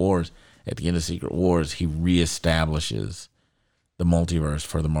Secret Wars. At the end of Secret Wars, he reestablishes the multiverse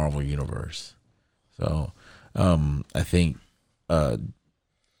for the Marvel Universe. So I think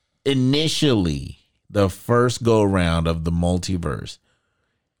initially, the first go-around of the multiverse,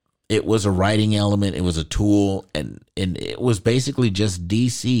 it was a writing element, it was a tool, and it was basically just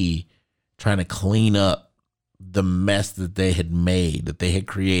DC trying to clean up the mess that they had made, that they had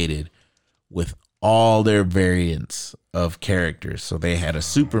created with all their variants of characters. So they had a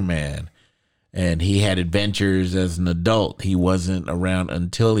Superman, and he had adventures as an adult. He wasn't around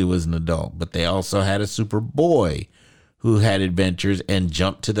until he was an adult. But they also had a Superboy who had adventures and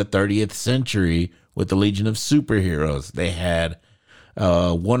jumped to the 30th century with the Legion of Superheroes. They had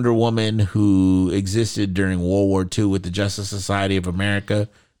Wonder Woman who existed during World War II with the Justice Society of America.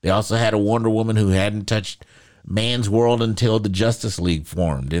 They also had a Wonder Woman who hadn't touched man's world until the Justice League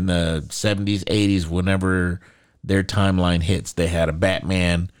formed in the 70s, 80s, whenever their timeline hits. They had a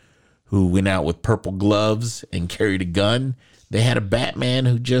Batman who went out with purple gloves and carried a gun. They had a Batman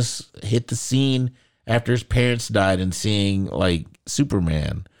who just hit the scene after his parents died and seeing like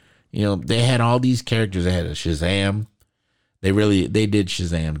Superman. You know, they had all these characters. They had a Shazam. They did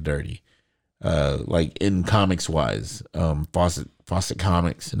Shazam dirty. like in comics wise, Fawcett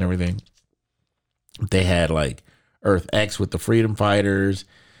Comics and everything. They had like Earth X with the Freedom Fighters.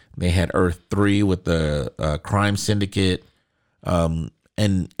 They had Earth 3 with the Crime Syndicate. And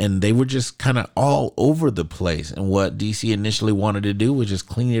they were just kind of all over the place. And what DC initially wanted to do was just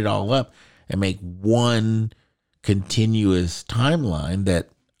clean it all up and make one continuous timeline that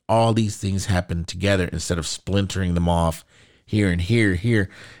all these things happen together instead of splintering them off here and here.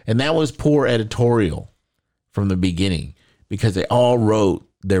 And that was poor editorial from the beginning, because they all wrote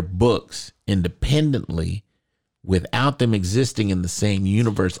their books independently without them existing in the same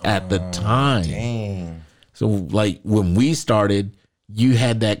universe at the time. Dang. So like when we started, you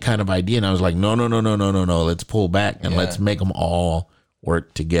had that kind of idea, and I was like, no, let's pull back and let's make them all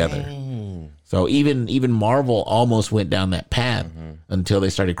work together. Dang. So even Marvel almost went down that path until they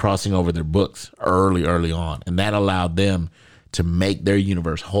started crossing over their books early on, and that allowed them to make their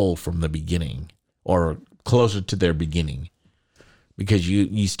universe whole from the beginning, or closer to their beginning, because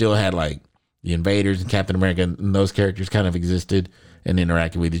you still had like the Invaders and Captain America, and those characters kind of existed and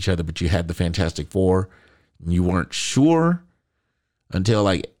interacted with each other, but you had the Fantastic Four. And you weren't sure until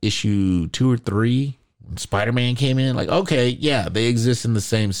like issue 2 or 3 when Spider-Man came in. Like, okay, yeah, they exist in the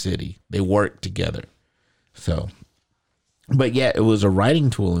same city. They work together. So, but yeah, it was a writing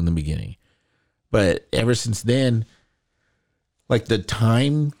tool in the beginning. But ever since then, like the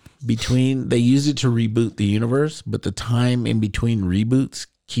time between, they use it to reboot the universe, but the time in between reboots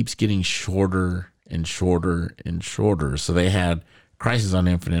keeps getting shorter and shorter and shorter. So they had Crisis on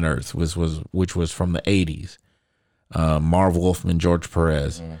Infinite Earths, which was from the 80s. Marv Wolfman, George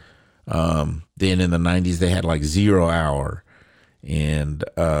Perez. Then in the 90s, they had like 0 Hour, and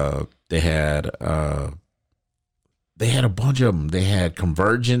they had a bunch of them. They had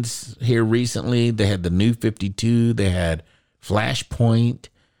Convergence here recently. They had the New 52. They had Flashpoint.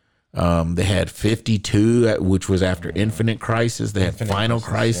 They had 52, which was after Infinite Crisis. They had Final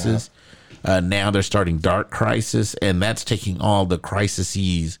Crisis. Now they're starting Dark Crisis, and that's taking all the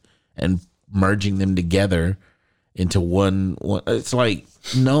crises and merging them together into one. It's like,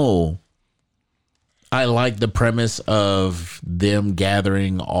 no. I like the premise of them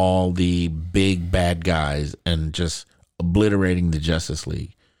gathering all the big bad guys and just obliterating the Justice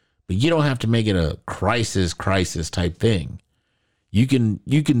League. But you don't have to make it a crisis type thing. You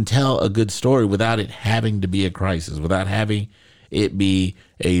can tell a good story without it having to be a crisis, without having it be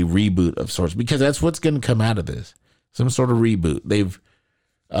a reboot of sorts, because that's what's going to come out of this. Some sort of reboot.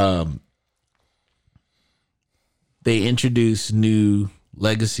 They introduce new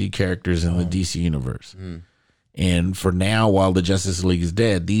legacy characters in the DC universe. And for now, while the Justice League is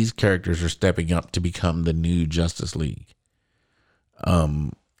dead, these characters are stepping up to become the new Justice League.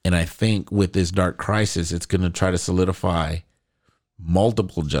 And I think with this Dark Crisis, it's going to try to solidify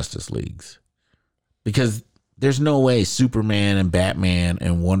multiple Justice Leagues, because there's no way Superman and Batman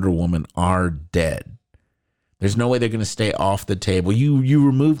and Wonder Woman are dead. There's no way they're going to stay off the table. You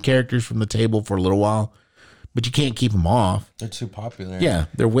remove characters from the table for a little while, but you can't keep them off. They're too popular. Yeah,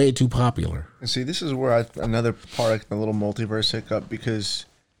 they're way too popular. And see, this is where another part, like the little multiverse hiccup, because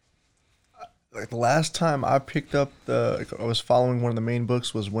like the last time I picked up I was following one of the main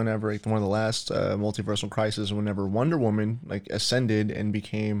books was whenever like one of the last multiversal crisis, whenever Wonder Woman like ascended and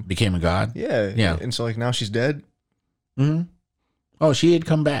became a god. Yeah. And so like now she's dead. Mm-hmm. Oh, she had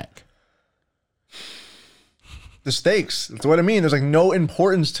come back. The stakes. That's what I mean. There's like no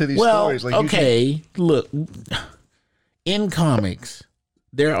importance to these stories. Like, okay, look, in comics,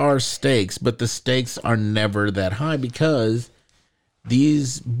 there are stakes, but the stakes are never that high because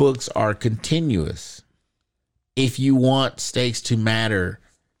these books are continuous. If you want stakes to matter,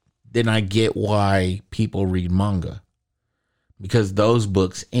 then I get why people read manga, because those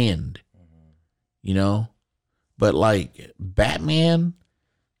books end, you know? But like Batman,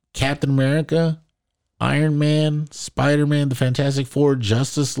 Captain America, Iron Man, Spider-Man, the Fantastic Four,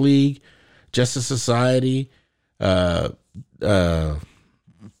 Justice League, Justice Society, what the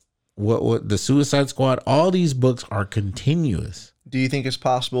Suicide Squad, all these books are continuous. Do you think it's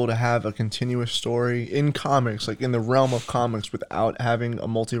possible to have a continuous story in comics, like in the realm of comics, without having a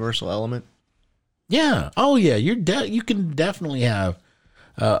multiversal element? Yeah. Oh yeah. You can definitely have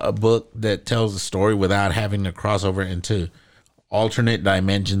a book that tells a story without having to cross over into alternate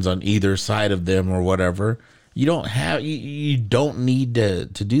dimensions on either side of them or whatever. You don't need to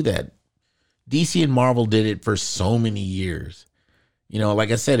do that. DC and Marvel did it for so many years. You know,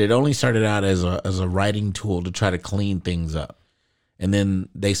 like I said, it only started out as a writing tool to try to clean things up. And then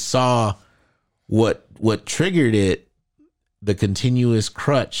they saw what triggered it, the continuous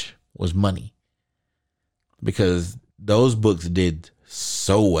crutch, was money. Because those books did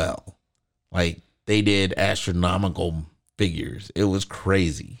so well. Like they did astronomical figures. It was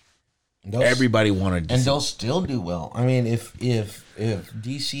crazy. Everybody wanted to and see. they'll still do well. I mean, if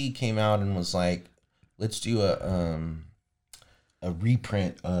DC came out and was like, let's do a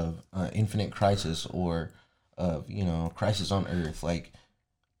reprint of Infinite Crisis or of Crisis on Earth, like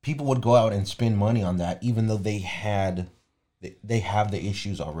people would go out and spend money on that, even though they have the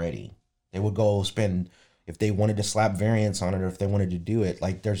issues already. They would go spend if they wanted to slap variants on it, or if they wanted to do it.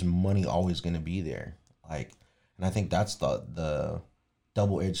 Like there's money always going to be there. Like, and I think that's the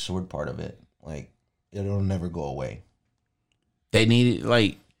double-edged sword part of it. Like it'll never go away. They need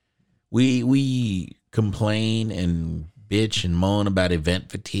like we complain and bitch and moan about event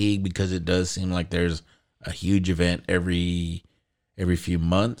fatigue because it does seem like there's a huge event every few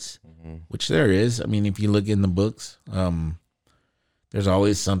months, which there is. I mean, if you look in the books, there's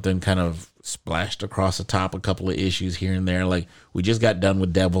always something kind of splashed across the top, a couple of issues here and there. Like we just got done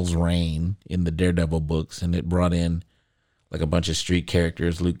with Devil's Reign in the Daredevil books, and it brought in like a bunch of street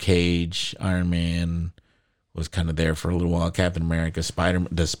characters. Luke Cage, Iron Man was kind of there for a little while. Captain America,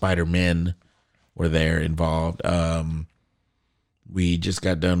 the Spider-Men were there involved. We just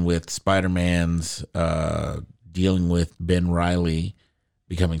got done with Spider-Man's dealing with Ben Reilly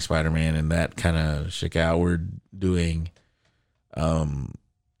becoming Spider-Man, and that kind of shook out. We're doing,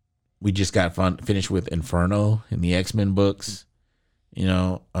 we just got finished with Inferno in the X-Men books.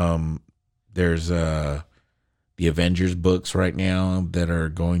 There's the Avengers books right now that are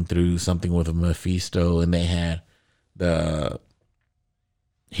going through something with a Mephisto, and they had the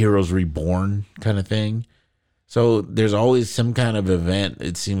Heroes Reborn kind of thing. So there's always some kind of event,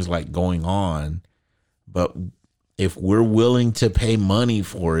 it seems like, going on. But if we're willing to pay money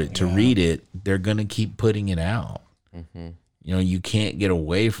for it, to read it, they're going to keep putting it out. Mm-hmm. You can't get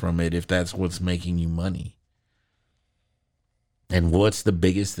away from it if that's what's making you money. And what's the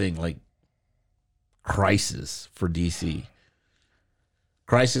biggest thing? Like, Crisis for DC.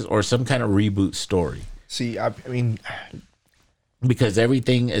 Crisis or some kind of reboot story. See, I mean, because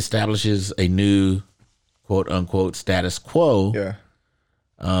everything establishes a new quote unquote status quo. Yeah.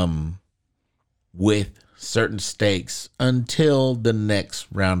 With certain stakes until the next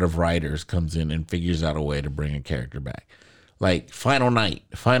round of writers comes in and figures out a way to bring a character back. Like Final Night.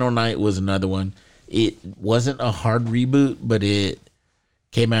 Final Night was another one. It wasn't a hard reboot, but it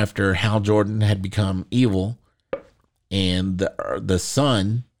came after Hal Jordan had become evil, and the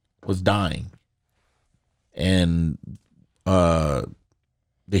sun was dying, and the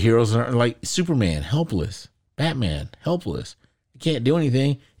heroes are like Superman, helpless, Batman, helpless. You can't do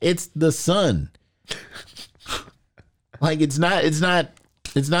anything. It's the sun. Like it's not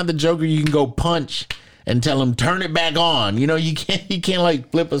the Joker you can go punch and tell him turn it back on. You can't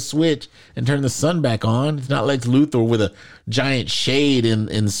like flip a switch and turn the sun back on. It's not Lex Luthor with a giant shade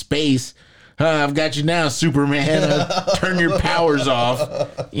in space. I've got you now, Superman. Turn your powers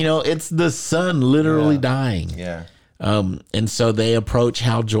off. It's the sun literally dying. Yeah. And so they approach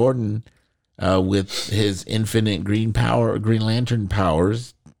Hal Jordan with his infinite Green Lantern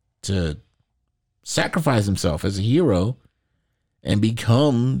powers to sacrifice himself as a hero and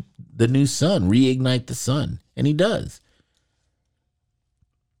become the new sun, reignite the sun. And he does.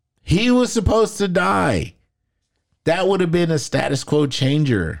 He was supposed to die. That would have been a status quo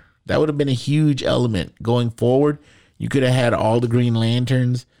changer. That would have been a huge element going forward. You could have had all the Green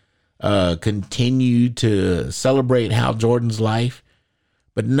Lanterns continue to celebrate Hal Jordan's life.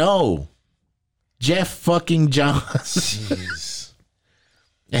 But no, Jeff fucking Johns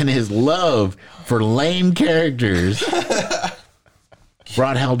and his love for lame characters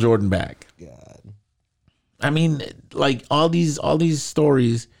brought Hal Jordan back. God. I mean, like all these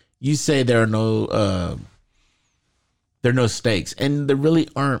stories, you say there are no stakes, and there really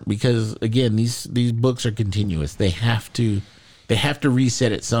aren't, because again, these books are continuous. They have to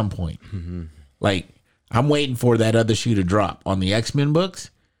reset at some point. Mm-hmm. Like I'm waiting for that other shoe to drop on the X-Men books.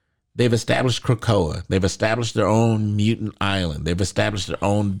 They've established Krakoa. They've established their own mutant island. They've established their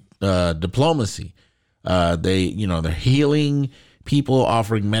own diplomacy. They're healing people,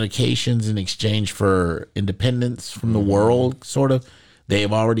 offering medications in exchange for independence from the world, sort of. They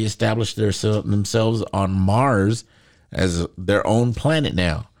have already established themselves on Mars as their own planet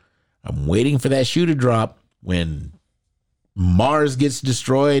now. I'm waiting for that shoe to drop when Mars gets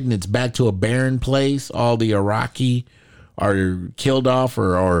destroyed and it's back to a barren place. All the Iraqi are killed off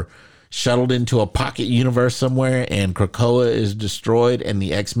or shuttled into a pocket universe somewhere, and Krakoa is destroyed and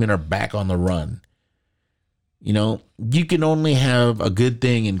the X-Men are back on the run. You can only have a good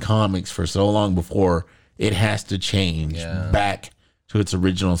thing in comics for so long before it has to change back to its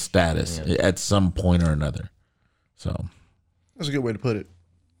original status at some point or another. So that's a good way to put it.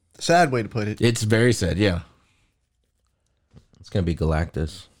 Sad way to put it. It's very sad. Yeah. It's gonna be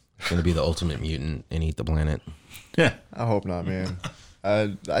Galactus. It's gonna be the ultimate mutant and eat the planet. Yeah. I hope not, man.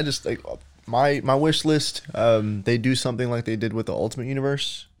 I just like my wish list. They do something like they did with the Ultimate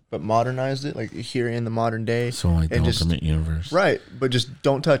Universe, but modernized it, like here in the modern day. So like the Ultimate Universe, right? But just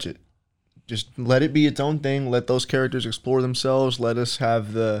don't touch it. Just let it be its own thing. Let those characters explore themselves. Let us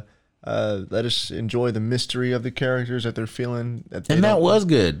have the. Let us enjoy the mystery of the characters that they're feeling. And that was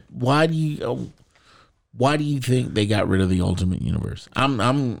good. Why do you think they got rid of the Ultimate Universe?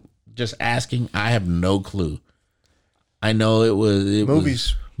 I'm just asking. I have no clue. I know it was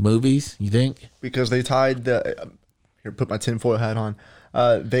movies. Movies, you think? Because they tied the here, put my tinfoil hat on.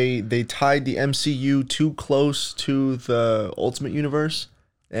 They tied the MCU too close to the Ultimate Universe,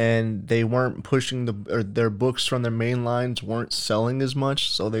 and they weren't pushing their books from their main lines weren't selling as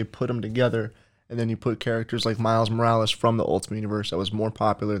much, so they put them together. And then you put characters like Miles Morales from the Ultimate Universe that was more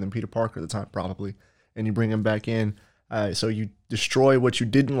popular than Peter Parker at the time, probably, and you bring him back in. So you destroy what you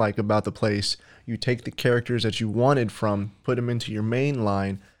didn't like about the place. You take the characters that you wanted from, put them into your main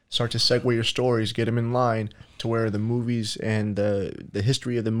line, start to segue your stories, get them in line to where the movies and the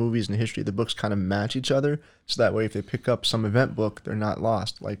history of the movies and the history of the books kind of match each other. So that way, if they pick up some event book, they're not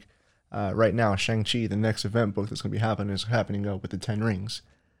lost. Like right now, Shang-Chi, the next event book that's going to be happening is happening with the 10 Rings.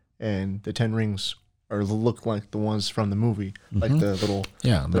 And the 10 Rings look like the ones from the movie, like the little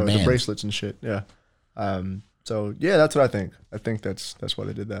the bracelets and shit. Yeah. So yeah, that's what I think. I think that's why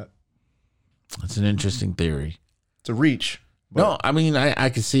they did that. That's an interesting theory. It's a reach. No, I mean I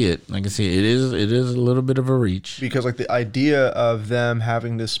can see it. I can see it. It is a little bit of a reach because like the idea of them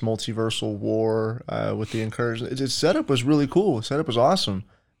having this multiversal war with the incursion, its setup was really cool. The setup was awesome,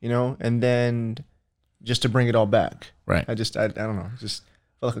 you know. And then just to bring it all back, right? I don't know. Just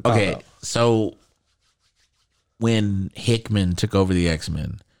felt like a cop out. So when Hickman took over the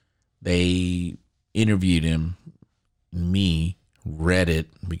X-Men, they interviewed him. Me read it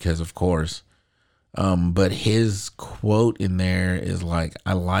because of course. But his quote in there is like,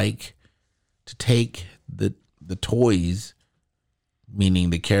 I like to take the toys, meaning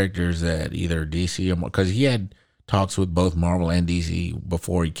the characters that either DC or, because he had talks with both Marvel and DC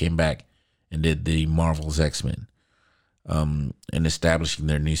before he came back and did the Marvel's X-Men, and establishing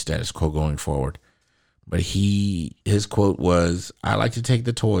their new status quo going forward. But his quote was, I like to take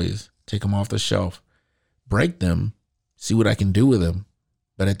the toys, take them off the shelf, break them, see what I can do with them.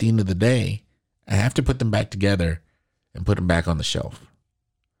 But at the end of the day, I have to put them back together and put them back on the shelf.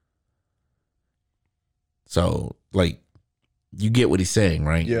 So, like, you get what he's saying,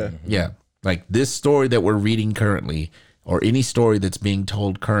 right? Yeah. Yeah. Like this story that we're reading currently, or any story that's being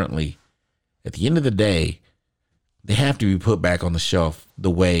told currently, at the end of the day, they have to be put back on the shelf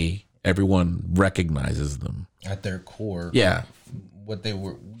the way everyone recognizes them. At their core. Yeah. What they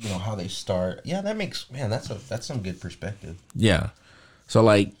were, how they start. Yeah, that's some good perspective. Yeah. So,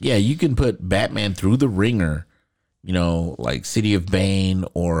 like, yeah, you can put Batman through the ringer, like City of Bane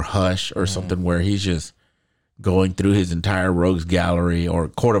or Hush or something where he's just going through his entire Rogues Gallery or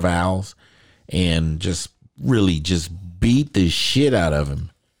Court of Owls and just really just beat the shit out of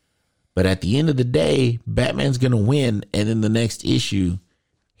him. But at the end of the day, Batman's going to win. And in the next issue,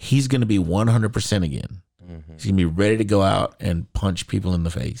 he's going to be 100% again. Mm-hmm. He's going to be ready to go out and punch people in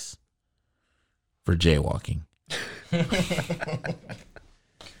the face for jaywalking.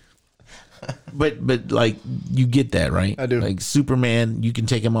 But like, you get that, right? I do. Like Superman, you can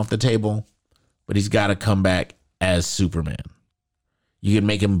take him off the table, but he's got to come back as Superman. You can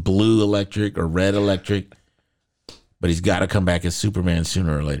make him blue electric or red electric, but he's got to come back as Superman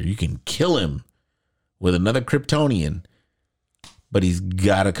sooner or later. You can kill him with another Kryptonian, but he's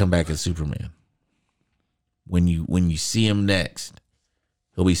got to come back as Superman. When you see him next,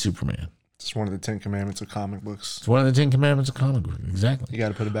 he'll be Superman. It's one of the 10 Commandments of comic books. It's one of the 10 Commandments of comic books. Exactly. You got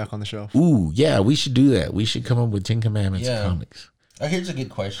to put it back on the shelf. Ooh, yeah, we should do that. We should come up with 10 Commandments of comics. Here's a good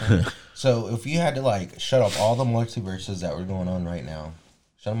question. So if you had to shut off all the multiverses that were going on right now,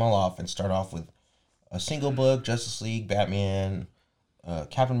 shut them all off and start off with a single book, Justice League, Batman,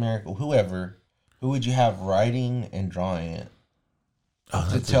 Captain America, whoever, who would you have writing and drawing it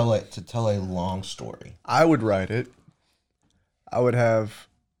to tell a long story? I would write it. I would have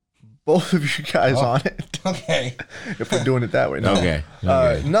both of you guys on it. Okay. If we're doing it that way. No. Okay.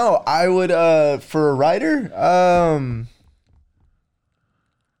 No, I would, for a writer,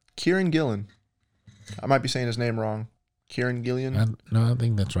 Kieran Gillen. I might be saying his name wrong. Kieran Gillen. No, I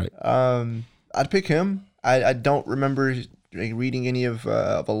think that's right. I'd pick him. I don't remember reading any of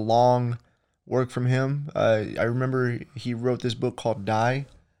a long work from him. I remember he wrote this book called Die,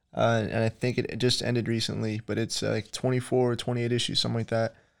 and I think it just ended recently, but it's like 24 or 28 issues, something like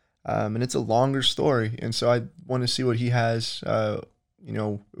that. and it's a longer story. And so I want to see what he has.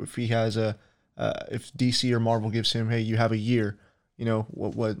 If he has if DC or Marvel gives him, hey, you have a year.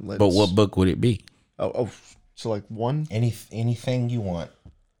 Let's, But what book would it be? So like one. Anything you want.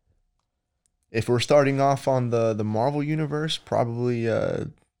 If we're starting off on the Marvel universe, probably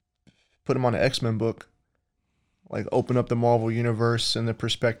put him on an X-Men book. Like open up the Marvel universe and the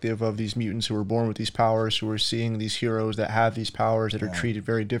perspective of these mutants who were born with these powers, who are seeing these heroes that have these powers that are treated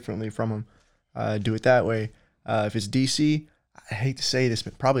very differently from them. Do it that way. If it's DC, I hate to say this,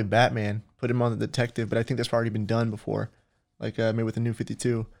 but probably Batman. Put him on the detective, but I think that's already been done before. Like maybe with the New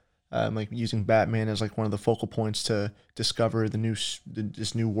 52. Like using Batman as like one of the focal points to discover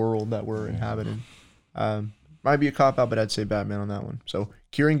this new world that we're inhabiting. Might be a cop out, but I'd say Batman on that one. So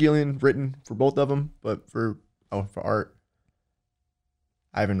Kieran Gillen written for both of them, but for art,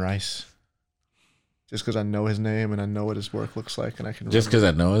 Ivan Rice. Just because I know his name and I know what his work looks like, and I can Just because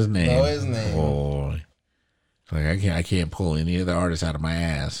I know his name. Know his name. Boy. Like I can't pull any of the artists out of my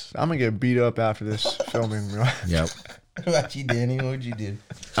ass. I'm gonna get beat up after this filming. Yep. What about you, Danny? What would you do?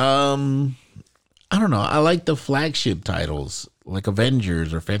 I don't know. I like the flagship titles like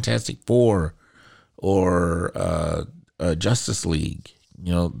Avengers or Fantastic Four or Justice League.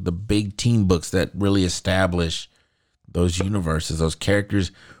 The big team books that really establish those universes, those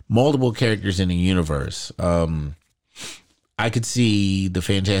characters, multiple characters in a universe. I could see the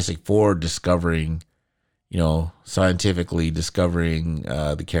Fantastic Four discovering, scientifically discovering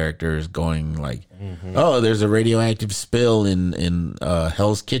the characters, going like, oh, there's a radioactive spill in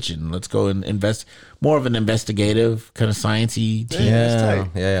Hell's Kitchen. Let's go and invest. More of an investigative kind of sciencey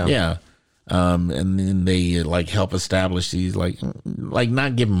team. Yeah. And then they like help establish these like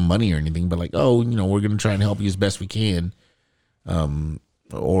not give them money or anything, but like, oh, we're gonna try and help you as best we can.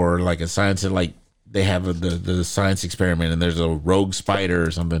 Or like a science, like they have the science experiment and there's a rogue spider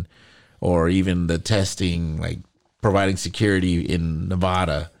or something, or even the testing, like providing security in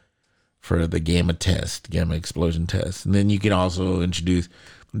Nevada for the gamma explosion test. And then you can also introduce,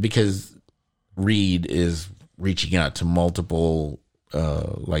 because Reed is reaching out to multiple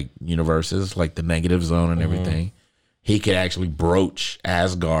like universes, like the negative zone and everything. He could actually broach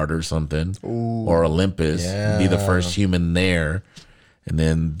Asgard or something. Ooh, or Olympus, be the first human there. And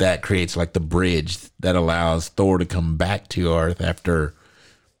then that creates like the bridge that allows Thor to come back to Earth after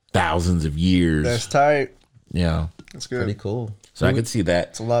thousands of years. That's tight. Yeah. That's good. Pretty cool. So I could see that.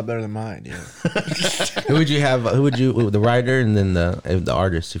 It's a lot better than mine, yeah. Who would you have? The writer and then the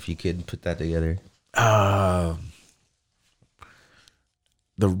artist, if you could put that together?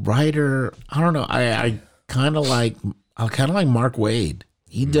 The writer, I don't know. I kind of like Mark Waid.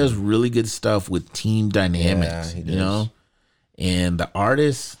 He does really good stuff with team dynamics, And the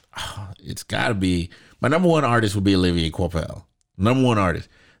artist, it's got to be, my number one artist would be Olivier Coipel. Number one artist.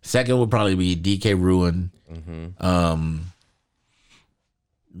 Second would probably be DK Ruin.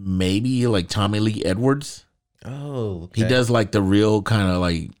 Maybe like Tommy Lee Edwards. Oh, okay. He does like the real kind of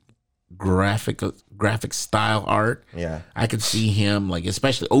like graphic style art. Yeah. I could see him like,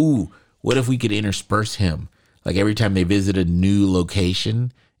 especially, what if we could intersperse him? Like every time they visit a new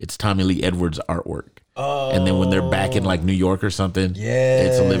location, it's Tommy Lee Edwards artwork. Oh. And then when they're back in like New York or something,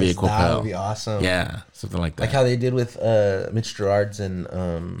 it's Olivier Coipel. That would be awesome. Yeah, something like that. Like how they did with Mitch Gerards and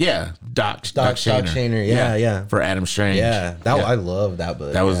Doc Shaner. Yeah. For Adam Strange. Yeah. I love that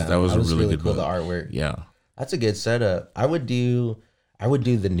book. That was a really good cool, book. the artwork. Yeah. That's a good setup. I would do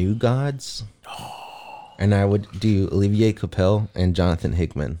the New Gods. And I would do Olivier Coipel and Jonathan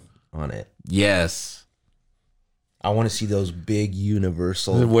Hickman on it. Yes. I want to see those big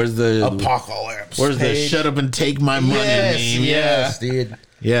universal. Where's the apocalypse? Where's the shut up and take my money name? Yes, dude.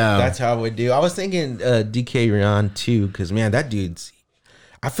 Yeah. That's how I would do. I was thinking DK Ryan too, because man, that dude's,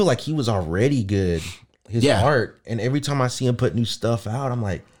 I feel like he was already good. His art. And every time I see him put new stuff out, I'm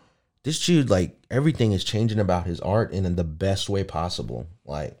like, this dude, like everything is changing about his art in the best way possible.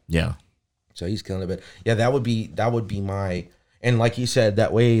 Like, yeah. So he's killing it. But yeah, that would be my, and like you said,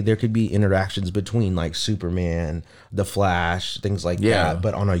 that way there could be interactions between like Superman, the Flash, things like that,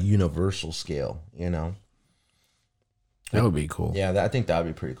 but on a universal scale, That would be cool. Yeah, I think that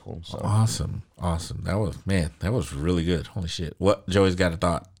would be pretty cool. So. Awesome. That was really good. Holy shit. What, Joey's got a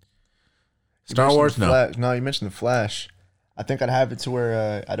thought? Star Wars? No. No, you mentioned the Flash. I think I'd have it to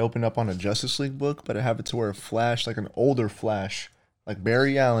where I'd open up on a Justice League book, but I'd have it to where Flash, like an older Flash, like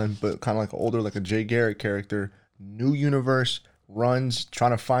Barry Allen, but kind of like older, like a Jay Garrick character, new universe, runs,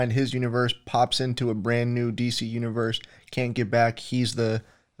 trying to find his universe, pops into a brand new DC universe, can't get back. He's the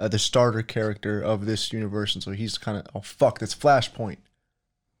starter character of this universe, and so he's kind of, that's Flashpoint.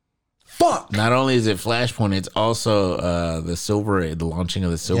 Fuck. Not only is it Flashpoint, it's also the launching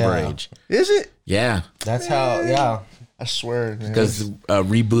of the Silver Age. Is it? Yeah, That's how. Yeah. I swear, man. because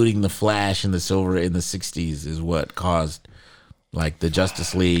rebooting the Flash in the 60s is what caused like the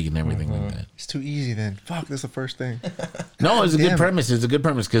Justice League and everything like that. It's too easy then. Fuck, that's the first thing. No, it's a good Damn. premise. It's a good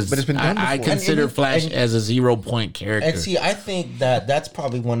premise because But it's been done I before. consider Flash as a 0-point character. And see, I think that's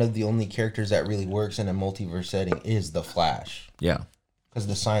probably one of the only characters that really works in a multiverse setting is the Flash. Yeah. Because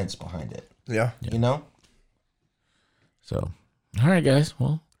the science behind it. Yeah. You know? So, all right, guys.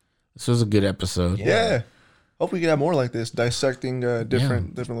 Well, this was a good episode. Yeah. Hope we can have more like this, dissecting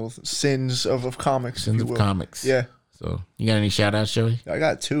different little sins of comics. Sins if you of will. comics. Yeah. So, you got any shout outs, Joey? I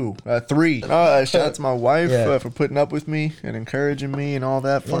got 3. Shout out to my wife for putting up with me and encouraging me and all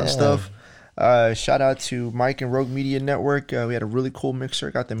that fun stuff. Shout out to Mike and Rogue Media Network. We had a really cool mixer.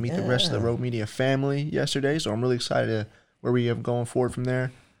 Got to meet the rest of the Rogue Media family yesterday, so I'm really excited where we have going forward from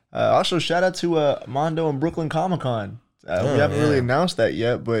there. Also, shout out to Mondo and Brooklyn Comic Con. We haven't really announced that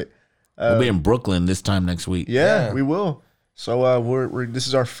yet, but We'll be in Brooklyn this time next week. yeah, we will. So we're this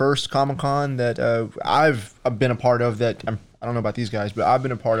is our first Comic Con that I've been a part of. That I don't know about these guys, but I've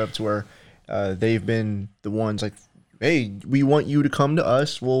been a part of to where they've been the ones like, hey, we want you to come to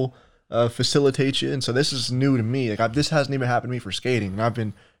us. We'll facilitate you. And so this is new to me. Like this hasn't even happened to me for skating. And I've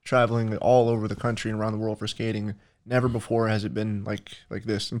been traveling all over the country and around the world for skating. Never before has it been like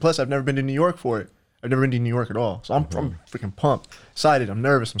this. And plus, I've never been to New York for it. I've never been to New York at all. So I'm freaking pumped, excited. I'm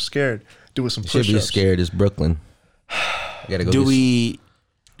nervous. I'm scared. Doing some push-ups. Should be scared. It's Brooklyn. You gotta go. Do we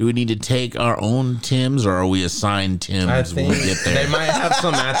need to take our own Tims, or are we assigned Tims I when think we get there? they might have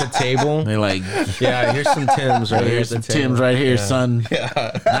some at the table. They're like, Yeah, here's some Tims right here. here's some Tims right here, son.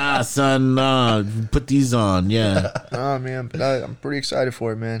 Nah, son, nah. Put these on. Yeah. Oh, man. But I'm pretty excited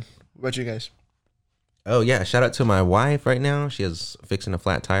for it, man. What about you guys? Oh yeah, shout out to my wife right now. She is fixing a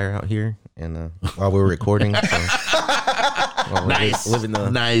flat tire out here, and while we're recording, so, while we're Nice. living the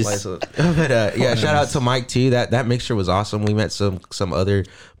Nice. life. But yeah, shout out to Mike too. That mixture was awesome. We met some other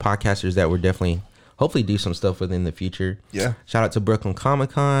podcasters that were definitely hopefully do some stuff within the future. Yeah. Shout out to Brooklyn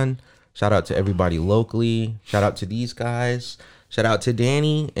Comic Con. Shout out to everybody locally. Shout out to these guys. Shout out to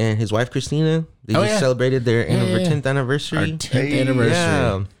Danny and his wife Christina. They just celebrated their 10th anniversary. Our 10th anniversary.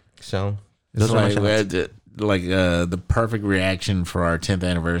 Yeah. So. It's Those are my like, shout-outs. the perfect reaction for our 10th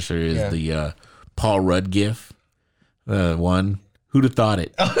anniversary is the Paul Rudd gif. One. Who'd have thought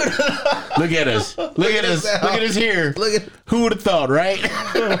it? Look at us. Look at us. Look at us here. Look at Who would have thought, right?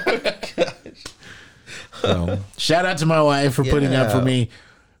 So, shout out to my wife for putting up for me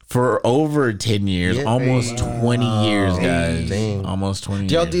for over 10 years. Almost 20 years, guys. Dang. Almost 20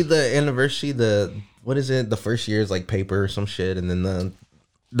 Do y'all years. do the anniversary? What is it? The first year is like paper or some shit, and then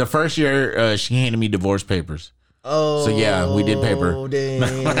The first year, she handed me divorce papers. so yeah, we did paper.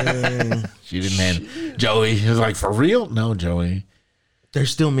 Dang. She didn't hand Joey. He was like, for real? No, Joey. They're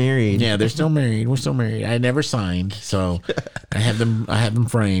still married. Yeah, they're still married. We're still married. I never signed, so I have them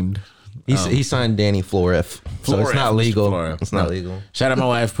framed. He signed Danny Floref, so it's Floref, not Mr. legal. Floref. It's not No. legal. Shout out my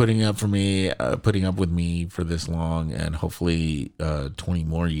wife putting up with me for this long, and hopefully 20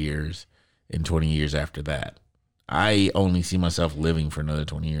 more years and 20 years after that. I only see myself living for another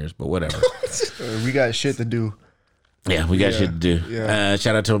 20 years, but whatever. We got shit to do. Yeah, we got shit to do. Yeah.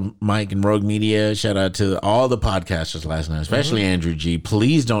 Shout out to Mike and Rogue Media. Shout out to all the podcasters last night, especially Andrew G.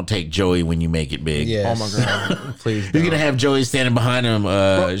 Please don't take Joey when you make it big. Yes. Oh my god. Please. You're going to have Joey standing behind him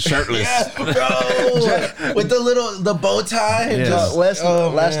shirtless. Bro, with the bow tie. And just, Last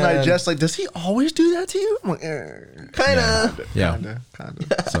night, man. Jess like, does he always do that to you? I'm like, kind of. Yeah. kinda.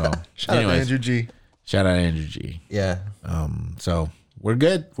 So, Shout out to anyways, Andrew G. shout out Andrew G. Yeah. So, we're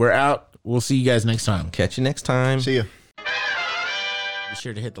good. We're out. We'll see you guys next time. Catch you next time. See ya. Be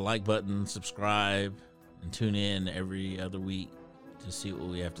sure to hit the like button, subscribe, and tune in every other week to see what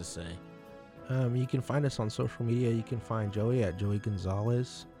we have to say. You can find us on social media. You can find Joey at Joey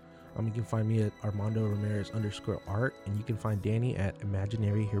Gonzalez. You can find me at Armando Ramirez _art, and you can find Danny at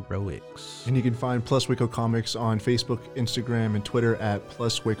Imaginary Heroics. And you can find Plus Waco Comics on Facebook, Instagram, and Twitter at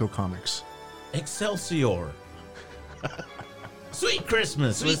Plus Waco Comics. Excelsior. Sweet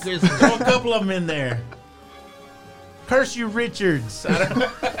Christmas. Sweet Christmas. Throw a couple of them in there. Curse you, Richards. I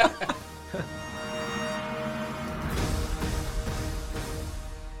don't